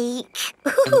cake.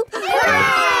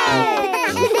 Hooray!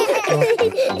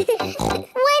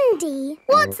 Wendy,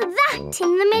 what's that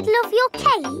in the middle of your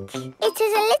cake? It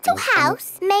is a little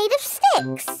house made of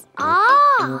sticks.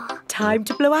 Ah. Time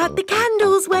to blow out the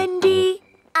candles, Wendy.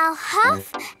 I'll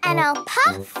huff and I'll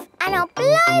puff and I'll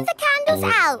blow the candles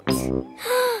out.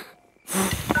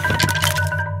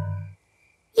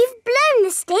 You've blown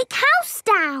the stick house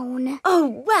down.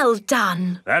 Oh, well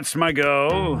done. That's my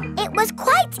go. It was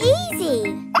quite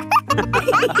easy.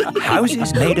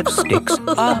 Houses made of sticks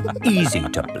are easy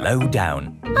to blow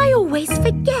down. I always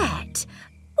forget.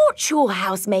 What's your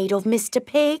house made of, Mr.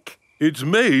 Pig? It's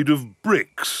made of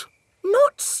bricks.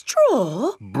 Not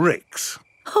straw? Bricks.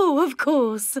 Oh, of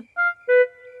course.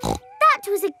 That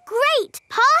was a great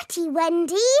party,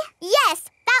 Wendy. Yes,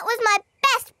 that was my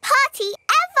best party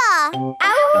ever.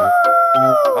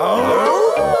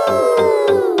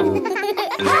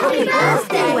 Happy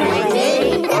birthday,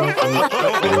 Wendy.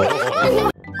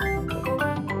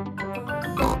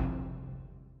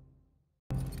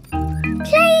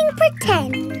 Playing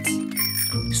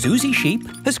pretend. Suzy Sheep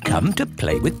has come to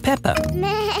play with Peppa.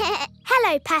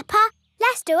 Hello, Peppa.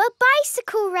 Let's do a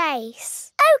bicycle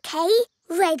race. OK,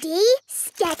 ready,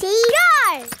 steady,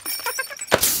 go!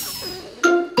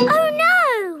 Oh,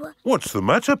 no! What's the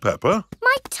matter, Peppa?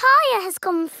 My tyre has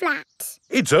gone flat.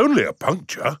 It's only a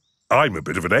puncture. I'm a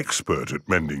bit of an expert at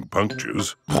mending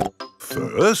punctures.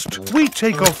 First, we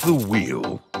take off the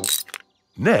wheel.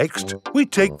 Next, we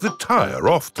take the tyre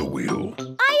off the wheel.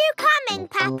 Are you coming,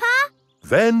 Peppa?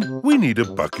 Then we need a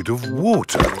bucket of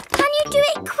water. Can you do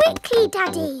it quickly,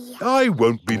 Daddy? I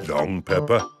won't be long,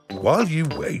 Peppa. While you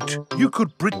wait, you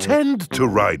could pretend to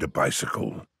ride a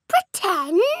bicycle.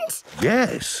 Pretend?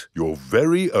 Yes, your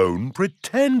very own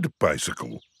pretend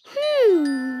bicycle.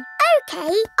 OK,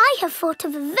 I have thought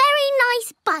of a very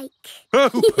nice bike. Ho,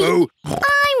 ho!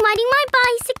 I'm riding my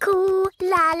bicycle.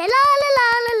 La la la la la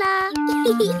la la.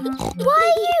 Why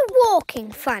are you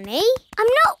walking funny?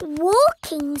 I'm not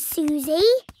walking, Suzy.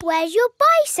 Where's your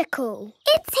bicycle?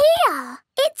 It's here.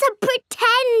 It's a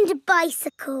pretend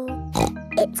bicycle.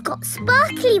 It's got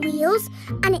sparkly wheels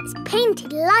and it's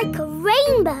painted like a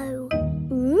rainbow.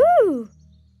 Ooh.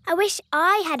 I wish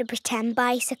I had a pretend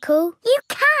bicycle. You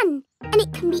can. And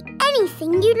it can be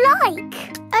anything you like.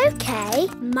 OK,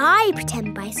 my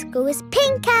pretend bicycle is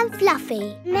pink and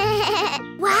fluffy.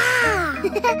 Wow!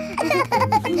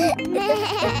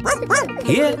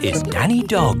 Here is Danny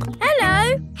Dog.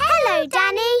 Hello. Hello,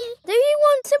 Danny. Do you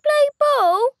want to play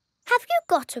ball? Have you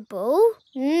got a ball?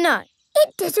 No.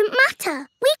 It doesn't matter.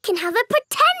 We can have a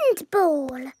pretend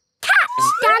ball. Catch,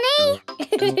 Danny!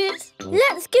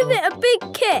 Let's give it a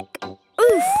big kick.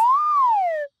 Oof!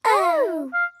 Oh!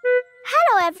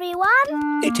 Hello,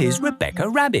 everyone. It is Rebecca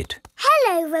Rabbit.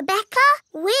 Hello, Rebecca.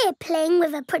 We're playing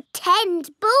with a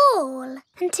pretend ball.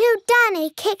 Until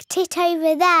Danny kicked it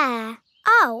over there.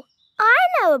 Oh, I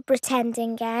know a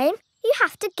pretending game. You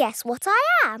have to guess what I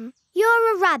am.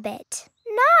 You're a rabbit.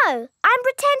 No, I'm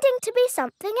pretending to be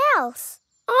something else.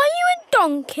 Are you a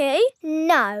donkey?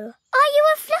 No. Are you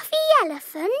a fluffy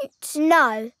elephant?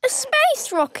 No. A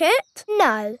space rocket?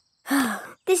 No.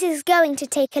 This is going to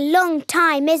take a long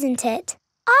time, isn't it?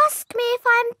 Ask me if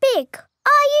I'm big.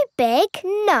 Are you big?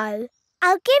 No.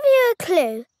 I'll give you a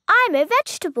clue. I'm a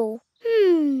vegetable.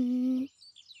 Can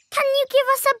you give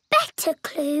us a better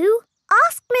clue?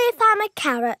 Ask me if I'm a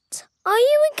carrot. Are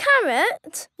you a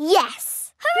carrot?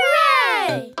 Yes.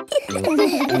 Hooray!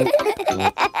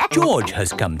 George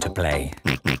has come to play.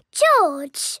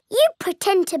 George, you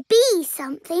pretend to be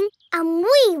something and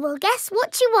we will guess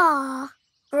what you are.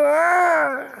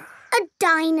 A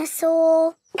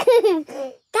dinosaur.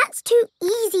 That's too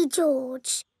easy,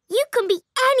 George. You can be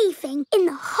anything in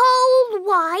the whole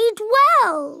wide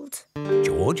world.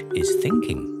 George is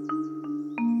thinking.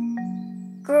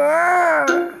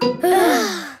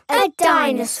 A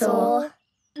dinosaur.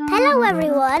 Hello,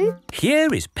 everyone.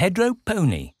 Here is Pedro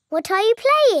Pony. What are you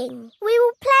playing? We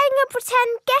were playing a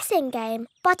pretend guessing game,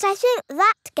 but I think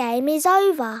that game is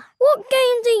over. What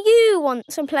game do you want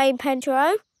to play,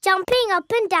 Pedro? Jumping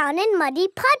up and down in muddy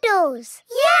puddles.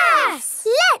 Yes!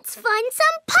 Let's find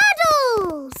some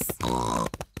puddles!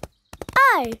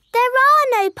 Oh, there are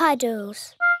no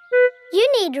puddles. You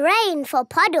need rain for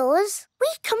puddles. We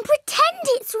can pretend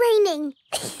it's raining.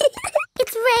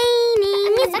 It's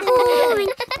raining, it's pouring,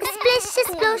 a splish, a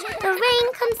splosh, the rain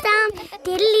comes down,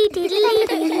 diddly diddly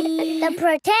dee. The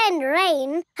pretend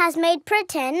rain has made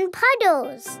pretend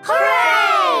puddles.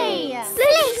 Hooray!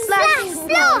 Splish, splash,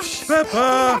 splosh!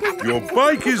 Peppa, your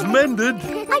bike is mended.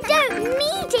 I don't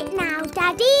need it now,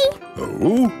 Daddy.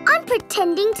 Oh? I'm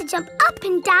pretending to jump up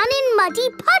and down in muddy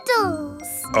puddles.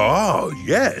 Ah,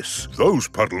 yes. Those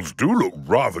puddles do look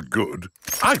rather good.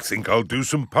 I think I'll do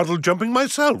some puddle jumping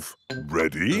myself.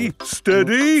 Ready,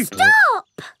 steady... Stop!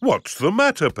 What's the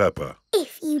matter, Peppa?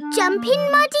 If you jump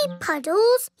in muddy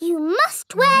puddles, you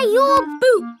must wear your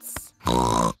boots.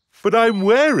 But I'm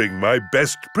wearing my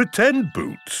best pretend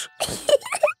boots.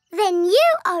 Then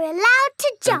you are allowed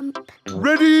to jump.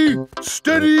 Ready,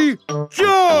 steady,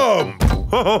 jump!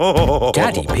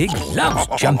 Daddy Pig loves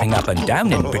jumping up and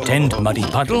down in pretend muddy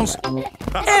puddles.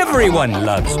 Everyone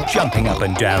loves jumping up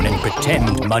and down in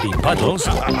pretend muddy puddles.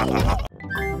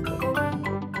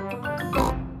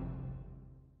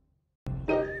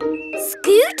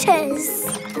 Scooters.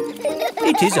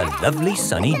 It is a lovely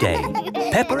sunny day.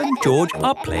 Peppa and George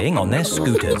are playing on their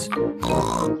scooters.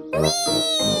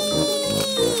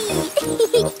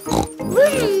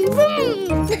 Vroom,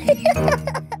 vroom.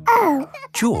 Oh.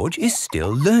 George is still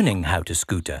learning how to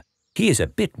scooter. He is a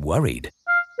bit worried.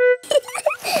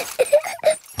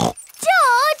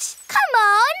 George, come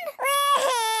on.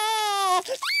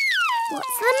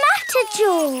 What's the matter,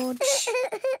 George?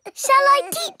 Shall I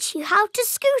teach you how to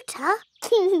scooter?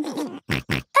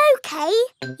 OK,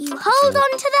 you hold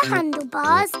on to the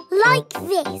handlebars like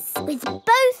this with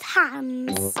both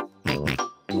hands.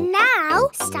 Now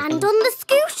stand on the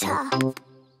scooter.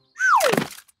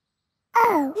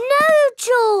 Oh. No,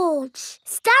 George.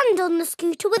 Stand on the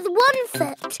scooter with one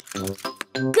foot.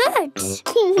 Good.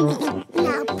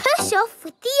 Now push off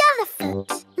with the other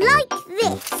foot, like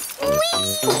this.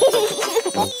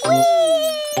 Whee!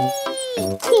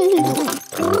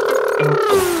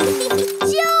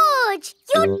 George,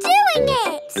 you're doing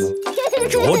it!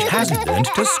 George has learned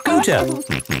to scooter.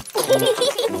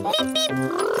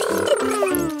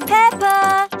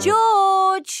 Peppa!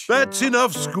 George! That's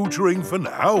enough scootering for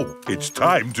now. It's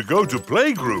time to go to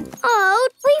playgroup. Oh,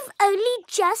 we've only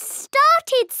just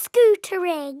started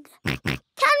scootering.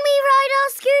 Can we ride our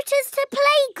scooters to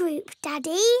playgroup,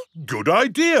 Daddy? Good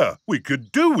idea. We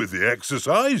could do with the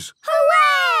exercise.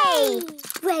 Hooray!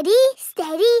 Ready,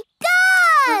 steady,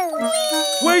 go!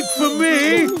 Wait for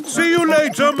me. See you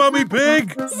later, Mummy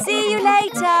Pig. See you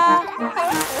later.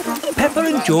 Peppa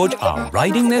and George are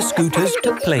riding their scooters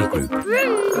to playgroup.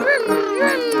 Vroom, vroom,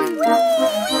 vroom.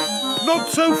 Not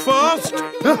so fast.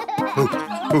 Come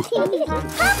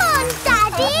on,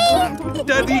 Daddy!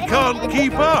 Daddy can't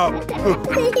keep up.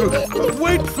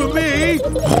 Wait for me.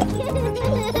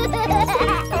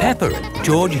 Peppa and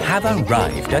George have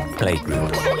arrived at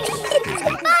playgroup.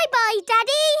 Bye-bye,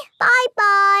 Daddy.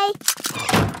 Bye-bye.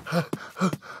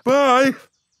 Bye.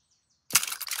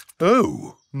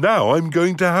 Oh, now I'm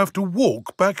going to have to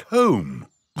walk back home.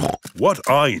 What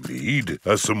I need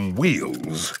are some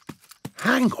wheels.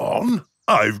 Hang on,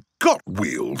 I've got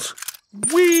wheels.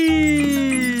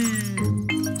 Whee!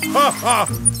 Ha ha!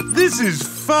 This is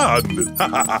fun!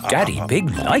 Daddy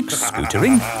Pig likes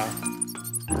scootering.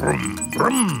 Brum,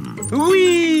 brum.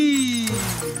 Whee!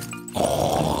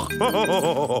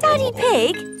 Daddy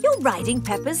Pig, you're riding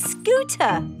Peppa's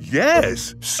scooter.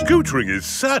 Yes, scootering is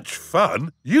such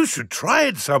fun. You should try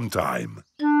it sometime.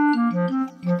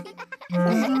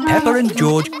 Peppa and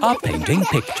George are painting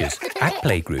pictures at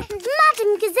playgroup.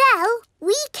 Madam Gazelle,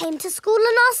 we came to school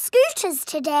on our scooters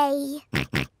today.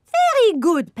 Very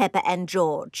good, Peppa and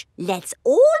George. Let's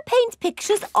all paint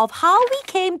pictures of how we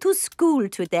came to school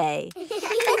today.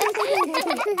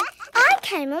 I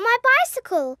came on my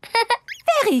bicycle.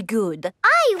 Very good.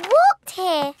 I walked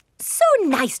here. So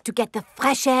nice to get the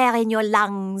fresh air in your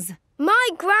lungs. My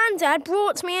granddad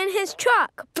brought me in his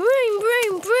truck. Broom,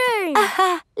 broom, broom.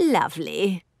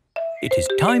 Lovely. It is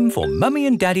time for Mummy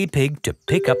and Daddy Pig to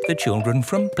pick up the children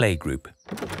from playgroup.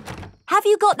 Have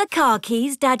you got the car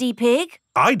keys, Daddy Pig?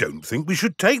 I don't think we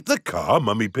should take the car,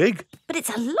 Mummy Pig. But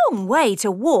it's a long way to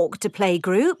walk to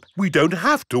playgroup. We don't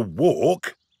have to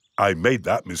walk. I made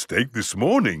that mistake this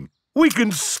morning. We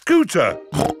can scooter.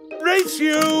 Race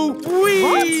you! Whee!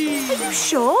 What? Are you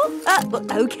sure?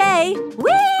 OK.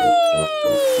 Whee!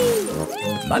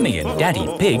 Mummy and Daddy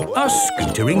Pig are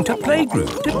scootering to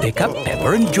playgroup to pick up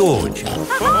Peppa and George.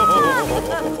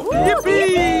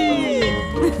 Yippee!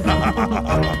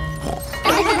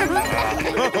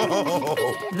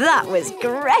 That was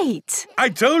great. I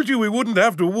told you we wouldn't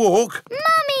have to walk.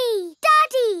 Mummy!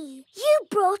 Daddy! You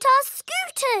brought our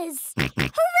scooters!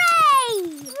 Hooray!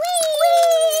 Whee!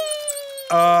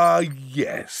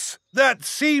 Yes. That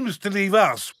seems to leave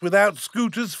us without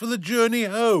scooters for the journey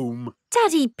home.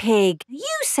 Daddy Pig, you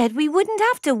said we wouldn't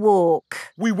have to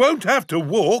walk. We won't have to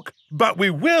walk, but we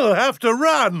will have to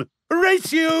run.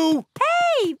 Race you!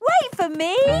 Hey, wait for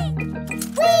me.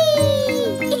 Whee!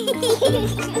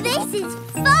 This is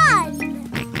fun!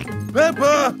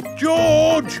 Peppa!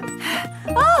 George!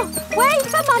 Oh, wait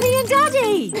for Mummy and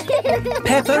Daddy!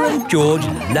 Peppa and George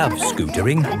love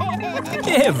scootering.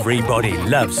 Everybody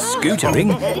loves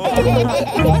scootering.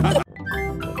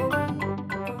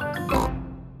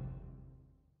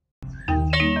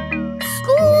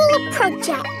 School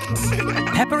project.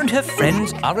 Peppa and her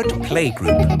friends are at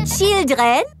playgroup.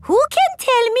 Children, who can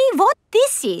tell me what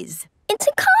this is? It's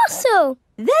a castle.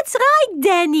 That's right,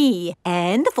 Danny.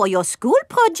 And for your school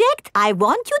project, I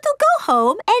want you to go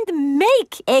home and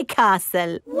make a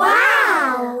castle.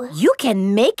 Wow! You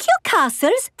can make your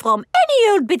castles from any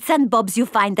old bits and bobs you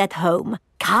find at home.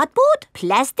 Cardboard,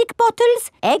 plastic bottles,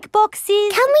 egg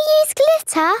boxes. Can we use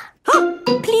glitter?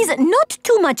 Please, not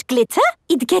too much glitter.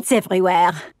 It gets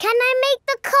everywhere. Can I make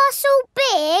the castle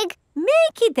big?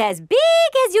 Make it as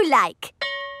big as you like.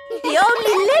 The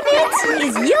only limit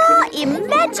is your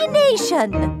imagination.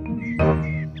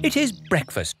 It is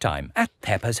breakfast time at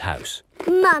Peppa's house.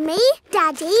 Mummy,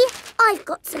 Daddy, I've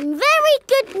got some very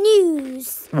good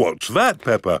news. What's that,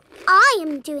 Peppa? I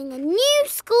am doing a new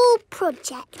school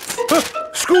project.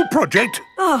 School project?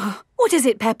 Oh, what is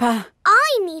it, Peppa?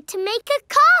 I need to make a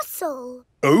castle.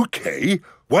 OK.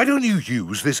 Why don't you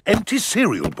use this empty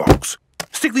cereal box?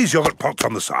 Stick these yoghurt pots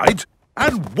on the sides.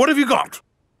 And what have you got?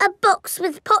 A box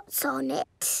with pots on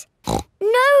it.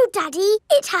 No, Daddy,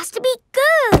 it has to be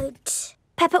good.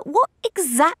 Peppa, what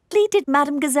exactly did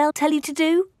Madame Gazelle tell you to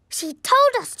do? She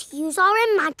told us to use our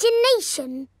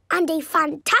imagination. And a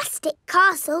fantastic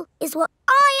castle is what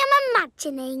I am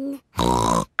imagining.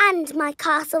 And my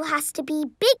castle has to be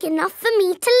big enough for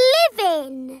me to live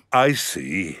in. I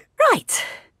see. Right.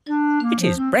 It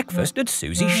is breakfast at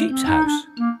Suzy Sheep's house.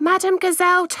 Madame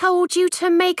Gazelle told you to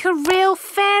make a real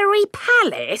fairy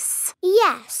palace?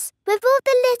 Yes, with all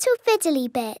the little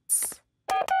fiddly bits.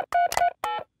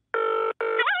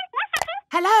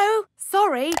 Hello?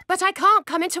 Sorry, but I can't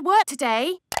come into work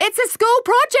today. It's a school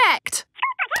project.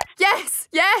 Yes,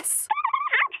 yes.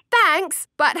 Thanks,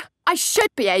 but I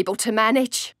should be able to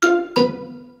manage.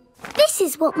 This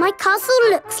is what my castle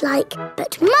looks like,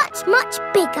 but much, much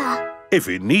bigger. If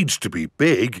it needs to be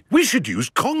big, we should use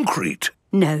concrete.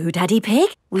 No, Daddy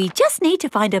Pig. We just need to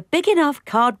find a big enough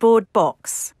cardboard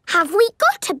box. Have we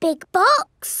got a big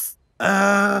box?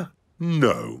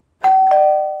 No.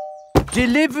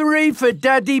 Delivery for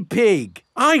Daddy Pig.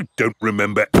 I don't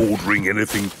remember ordering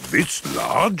anything this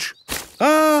large.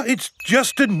 It's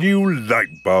just a new light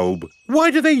bulb.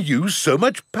 Why do they use so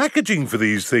much packaging for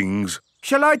these things?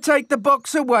 Shall I take the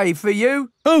box away for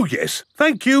you? Oh, yes,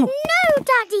 thank you. No,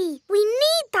 Daddy, we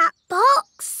need that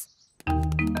box.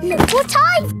 Look what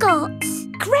I've got.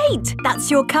 Great! That's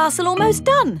your castle almost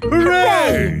done.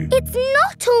 Hooray! It's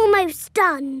not almost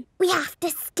done. We have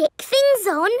to stick things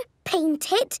on,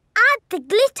 paint it, add the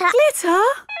glitter. Glitter?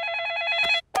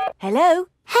 Hello?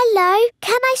 Hello,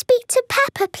 can I speak to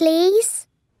Peppa, please?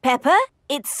 Peppa,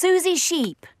 it's Suzy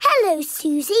Sheep. Hello,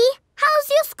 Suzy. How's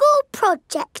your school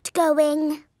project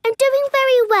going? I'm doing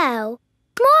very well.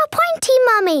 More pointy,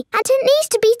 Mummy, and it needs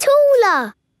to be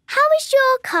taller. How is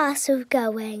your castle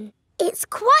going? It's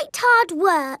quite hard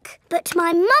work, but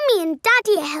my Mummy and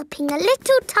Daddy are helping a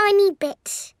little tiny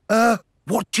bit.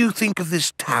 What do you think of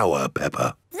this tower,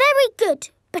 Peppa? Very good,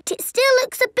 but it still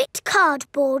looks a bit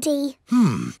cardboardy.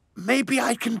 Maybe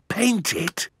I can paint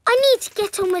it. I need to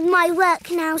get on with my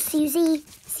work now, Suzy.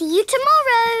 See you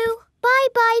tomorrow.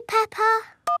 Bye-bye, Peppa.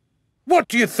 What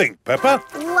do you think, Peppa?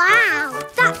 Wow,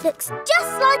 that looks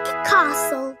just like a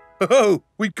castle. Oh,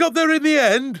 we got there in the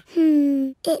end.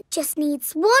 It just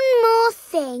needs one more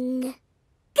thing.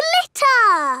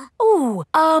 Glitter! Oh,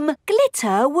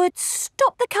 glitter would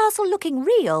stop the castle looking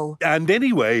real. And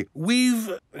anyway, we've,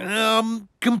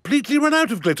 completely run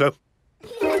out of glitter.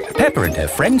 Peppa and her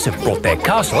friends have brought their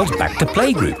castles back to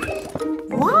playgroup.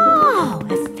 Wow,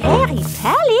 a fairy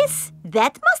palace?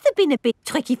 That must have been a bit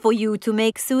tricky for you to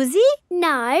make, Suzy.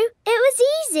 No, it was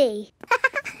easy.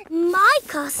 My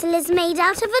castle is made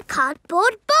out of a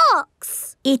cardboard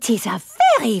box. It is a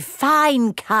very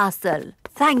fine castle.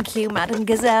 Thank you, Madame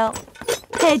Gazelle.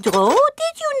 Pedro,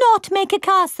 did you not make a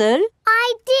castle?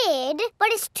 I did, but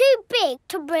it's too big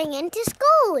to bring into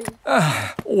school.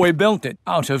 We built it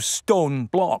out of stone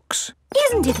blocks.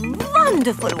 Isn't it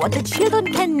wonderful what the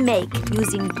children can make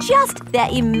using just their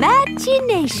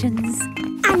imaginations?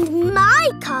 And my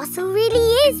castle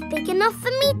really is big enough for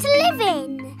me to live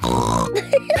in.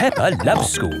 Peppa loves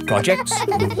school projects.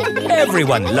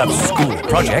 Everyone loves school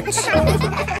projects.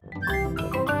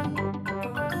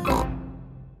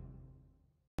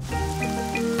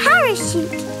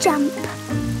 Parachute jump.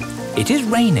 It is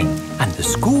raining and the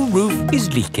school roof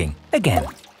is leaking again.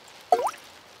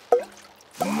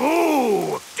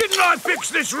 Moo! Didn't I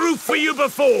fixed this roof for you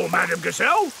before, Madam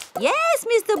Gazelle? Yes,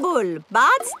 Mr. Bull,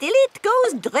 but still it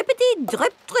goes drippity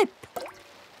drip drip.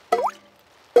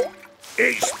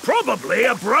 It's probably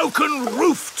a broken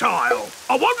roof tile.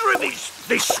 I wonder if it's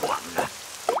this one.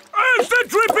 Has the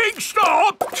dripping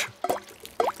stopped?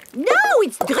 No,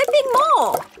 it's dripping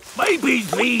more. Maybe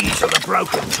these are the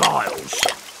broken tiles.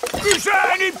 Is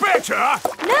that any better?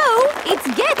 No, it's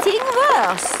getting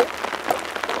worse.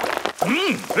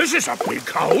 This is a big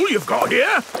hole you've got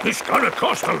here. It's going to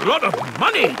cost a lot of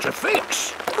money to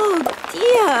fix. Oh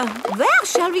dear, where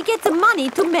shall we get the money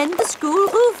to mend the school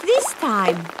roof this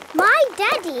time? My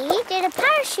daddy did a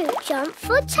parachute jump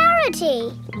for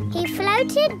charity. He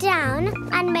floated down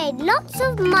and made lots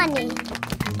of money.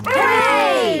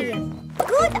 Hooray!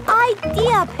 Good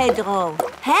idea, Pedro.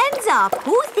 Hands up,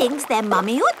 who thinks their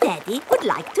mummy or daddy would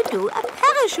like to do a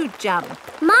parachute jump?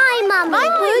 My mummy.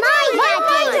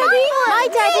 My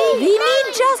daddy. We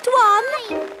need just one.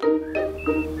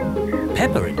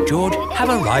 Peppa and George have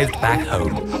arrived back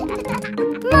home.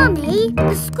 Mummy,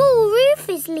 the school roof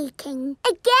is leaking.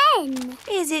 Again.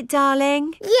 Is it,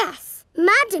 darling? Yes.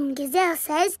 Madam Gazelle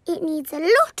says it needs a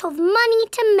lot of money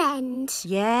to mend.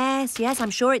 Yes,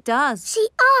 I'm sure it does. She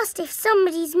asked if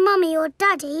somebody's mummy or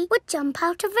daddy would jump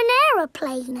out of an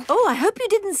aeroplane. Oh, I hope you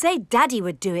didn't say Daddy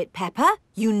would do it, Peppa.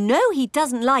 You know he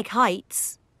doesn't like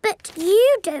heights. But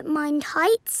you don't mind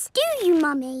heights, do you,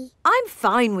 Mummy? I'm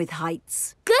fine with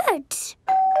heights. Good.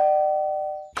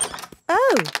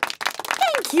 Oh,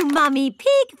 thank you, Mummy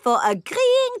Pig, for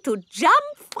agreeing to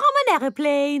jump from an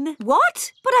aeroplane.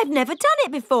 What? But I've never done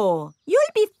it before. You'll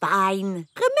be fine.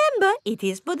 Remember, it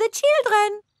is for the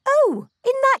children. Oh,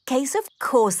 in that case, of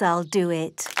course I'll do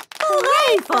it.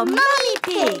 Hooray for Mummy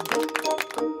Pig!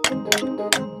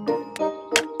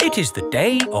 It is the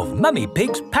day of Mummy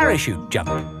Pig's parachute jump.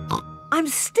 I'm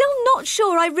still not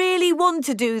sure I really want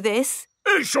to do this.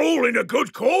 It's all in a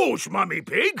good cause, Mummy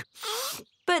Pig.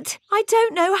 But I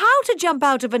don't know how to jump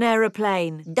out of an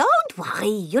aeroplane. Don't worry,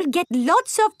 you'll get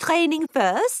lots of training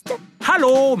first.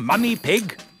 Hello, Mummy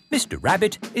Pig. Mr.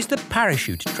 Rabbit is the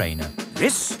parachute trainer.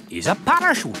 This is a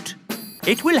parachute.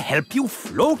 It will help you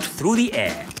float through the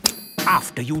air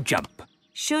after you jump.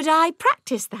 Should I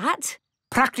practice that?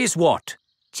 Practice what?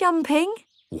 Jumping.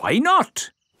 Why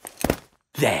not?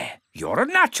 There, you're a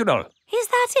natural. Is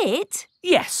that it?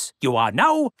 Yes, you are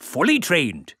now fully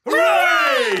trained.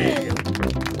 Hooray!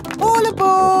 All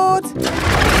aboard!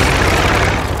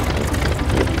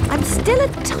 I'm still a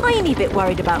tiny bit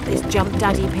worried about this jump,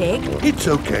 Daddy Pig. It's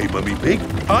okay, Mummy Pig.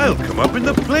 I'll come up in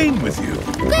the plane with you.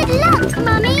 Good luck,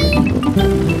 Mummy!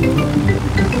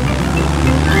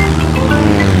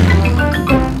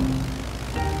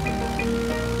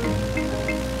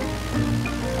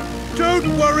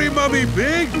 Don't worry, Mummy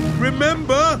Pig.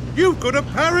 Remember, you've got a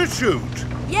parachute.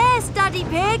 Yes, Daddy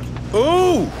Pig.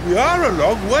 Oh, we are a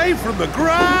long way from the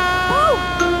ground.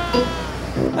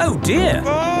 Oh dear,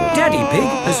 Daddy Pig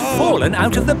has fallen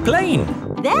out of the plane.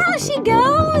 There she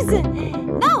goes.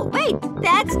 No, wait,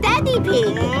 that's Daddy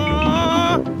Pig.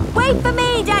 Wait for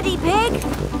me, Daddy Pig.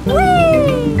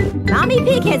 Whee! Mummy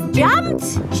Pig has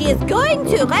jumped. She is going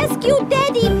to rescue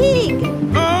Daddy Pig.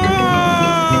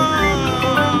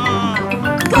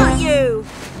 Got you.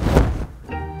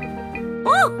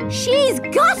 Oh, she's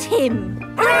got him.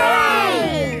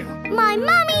 Hooray! My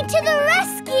mummy to the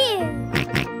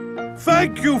rescue!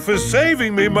 Thank you for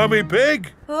saving me, Mummy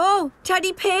Pig. Oh,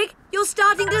 Daddy Pig, you're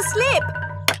starting to slip.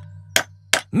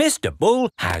 Mr. Bull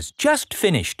has just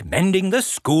finished mending the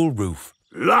school roof.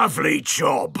 Lovely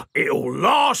job. It'll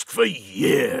last for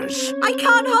years. I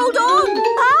can't hold on.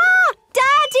 Ah,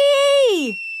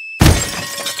 Daddy!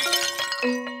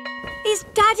 Is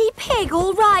Daddy Pig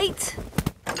all right?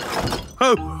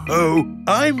 Ho, ho,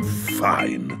 I'm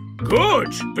fine.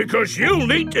 Good, because you'll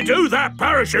need to do that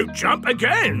parachute jump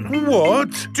again.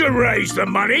 What? To raise the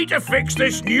money to fix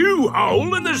this new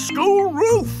hole in the school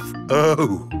roof.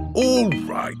 Oh, all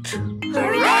right.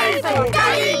 Hooray for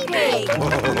Daddy Pig!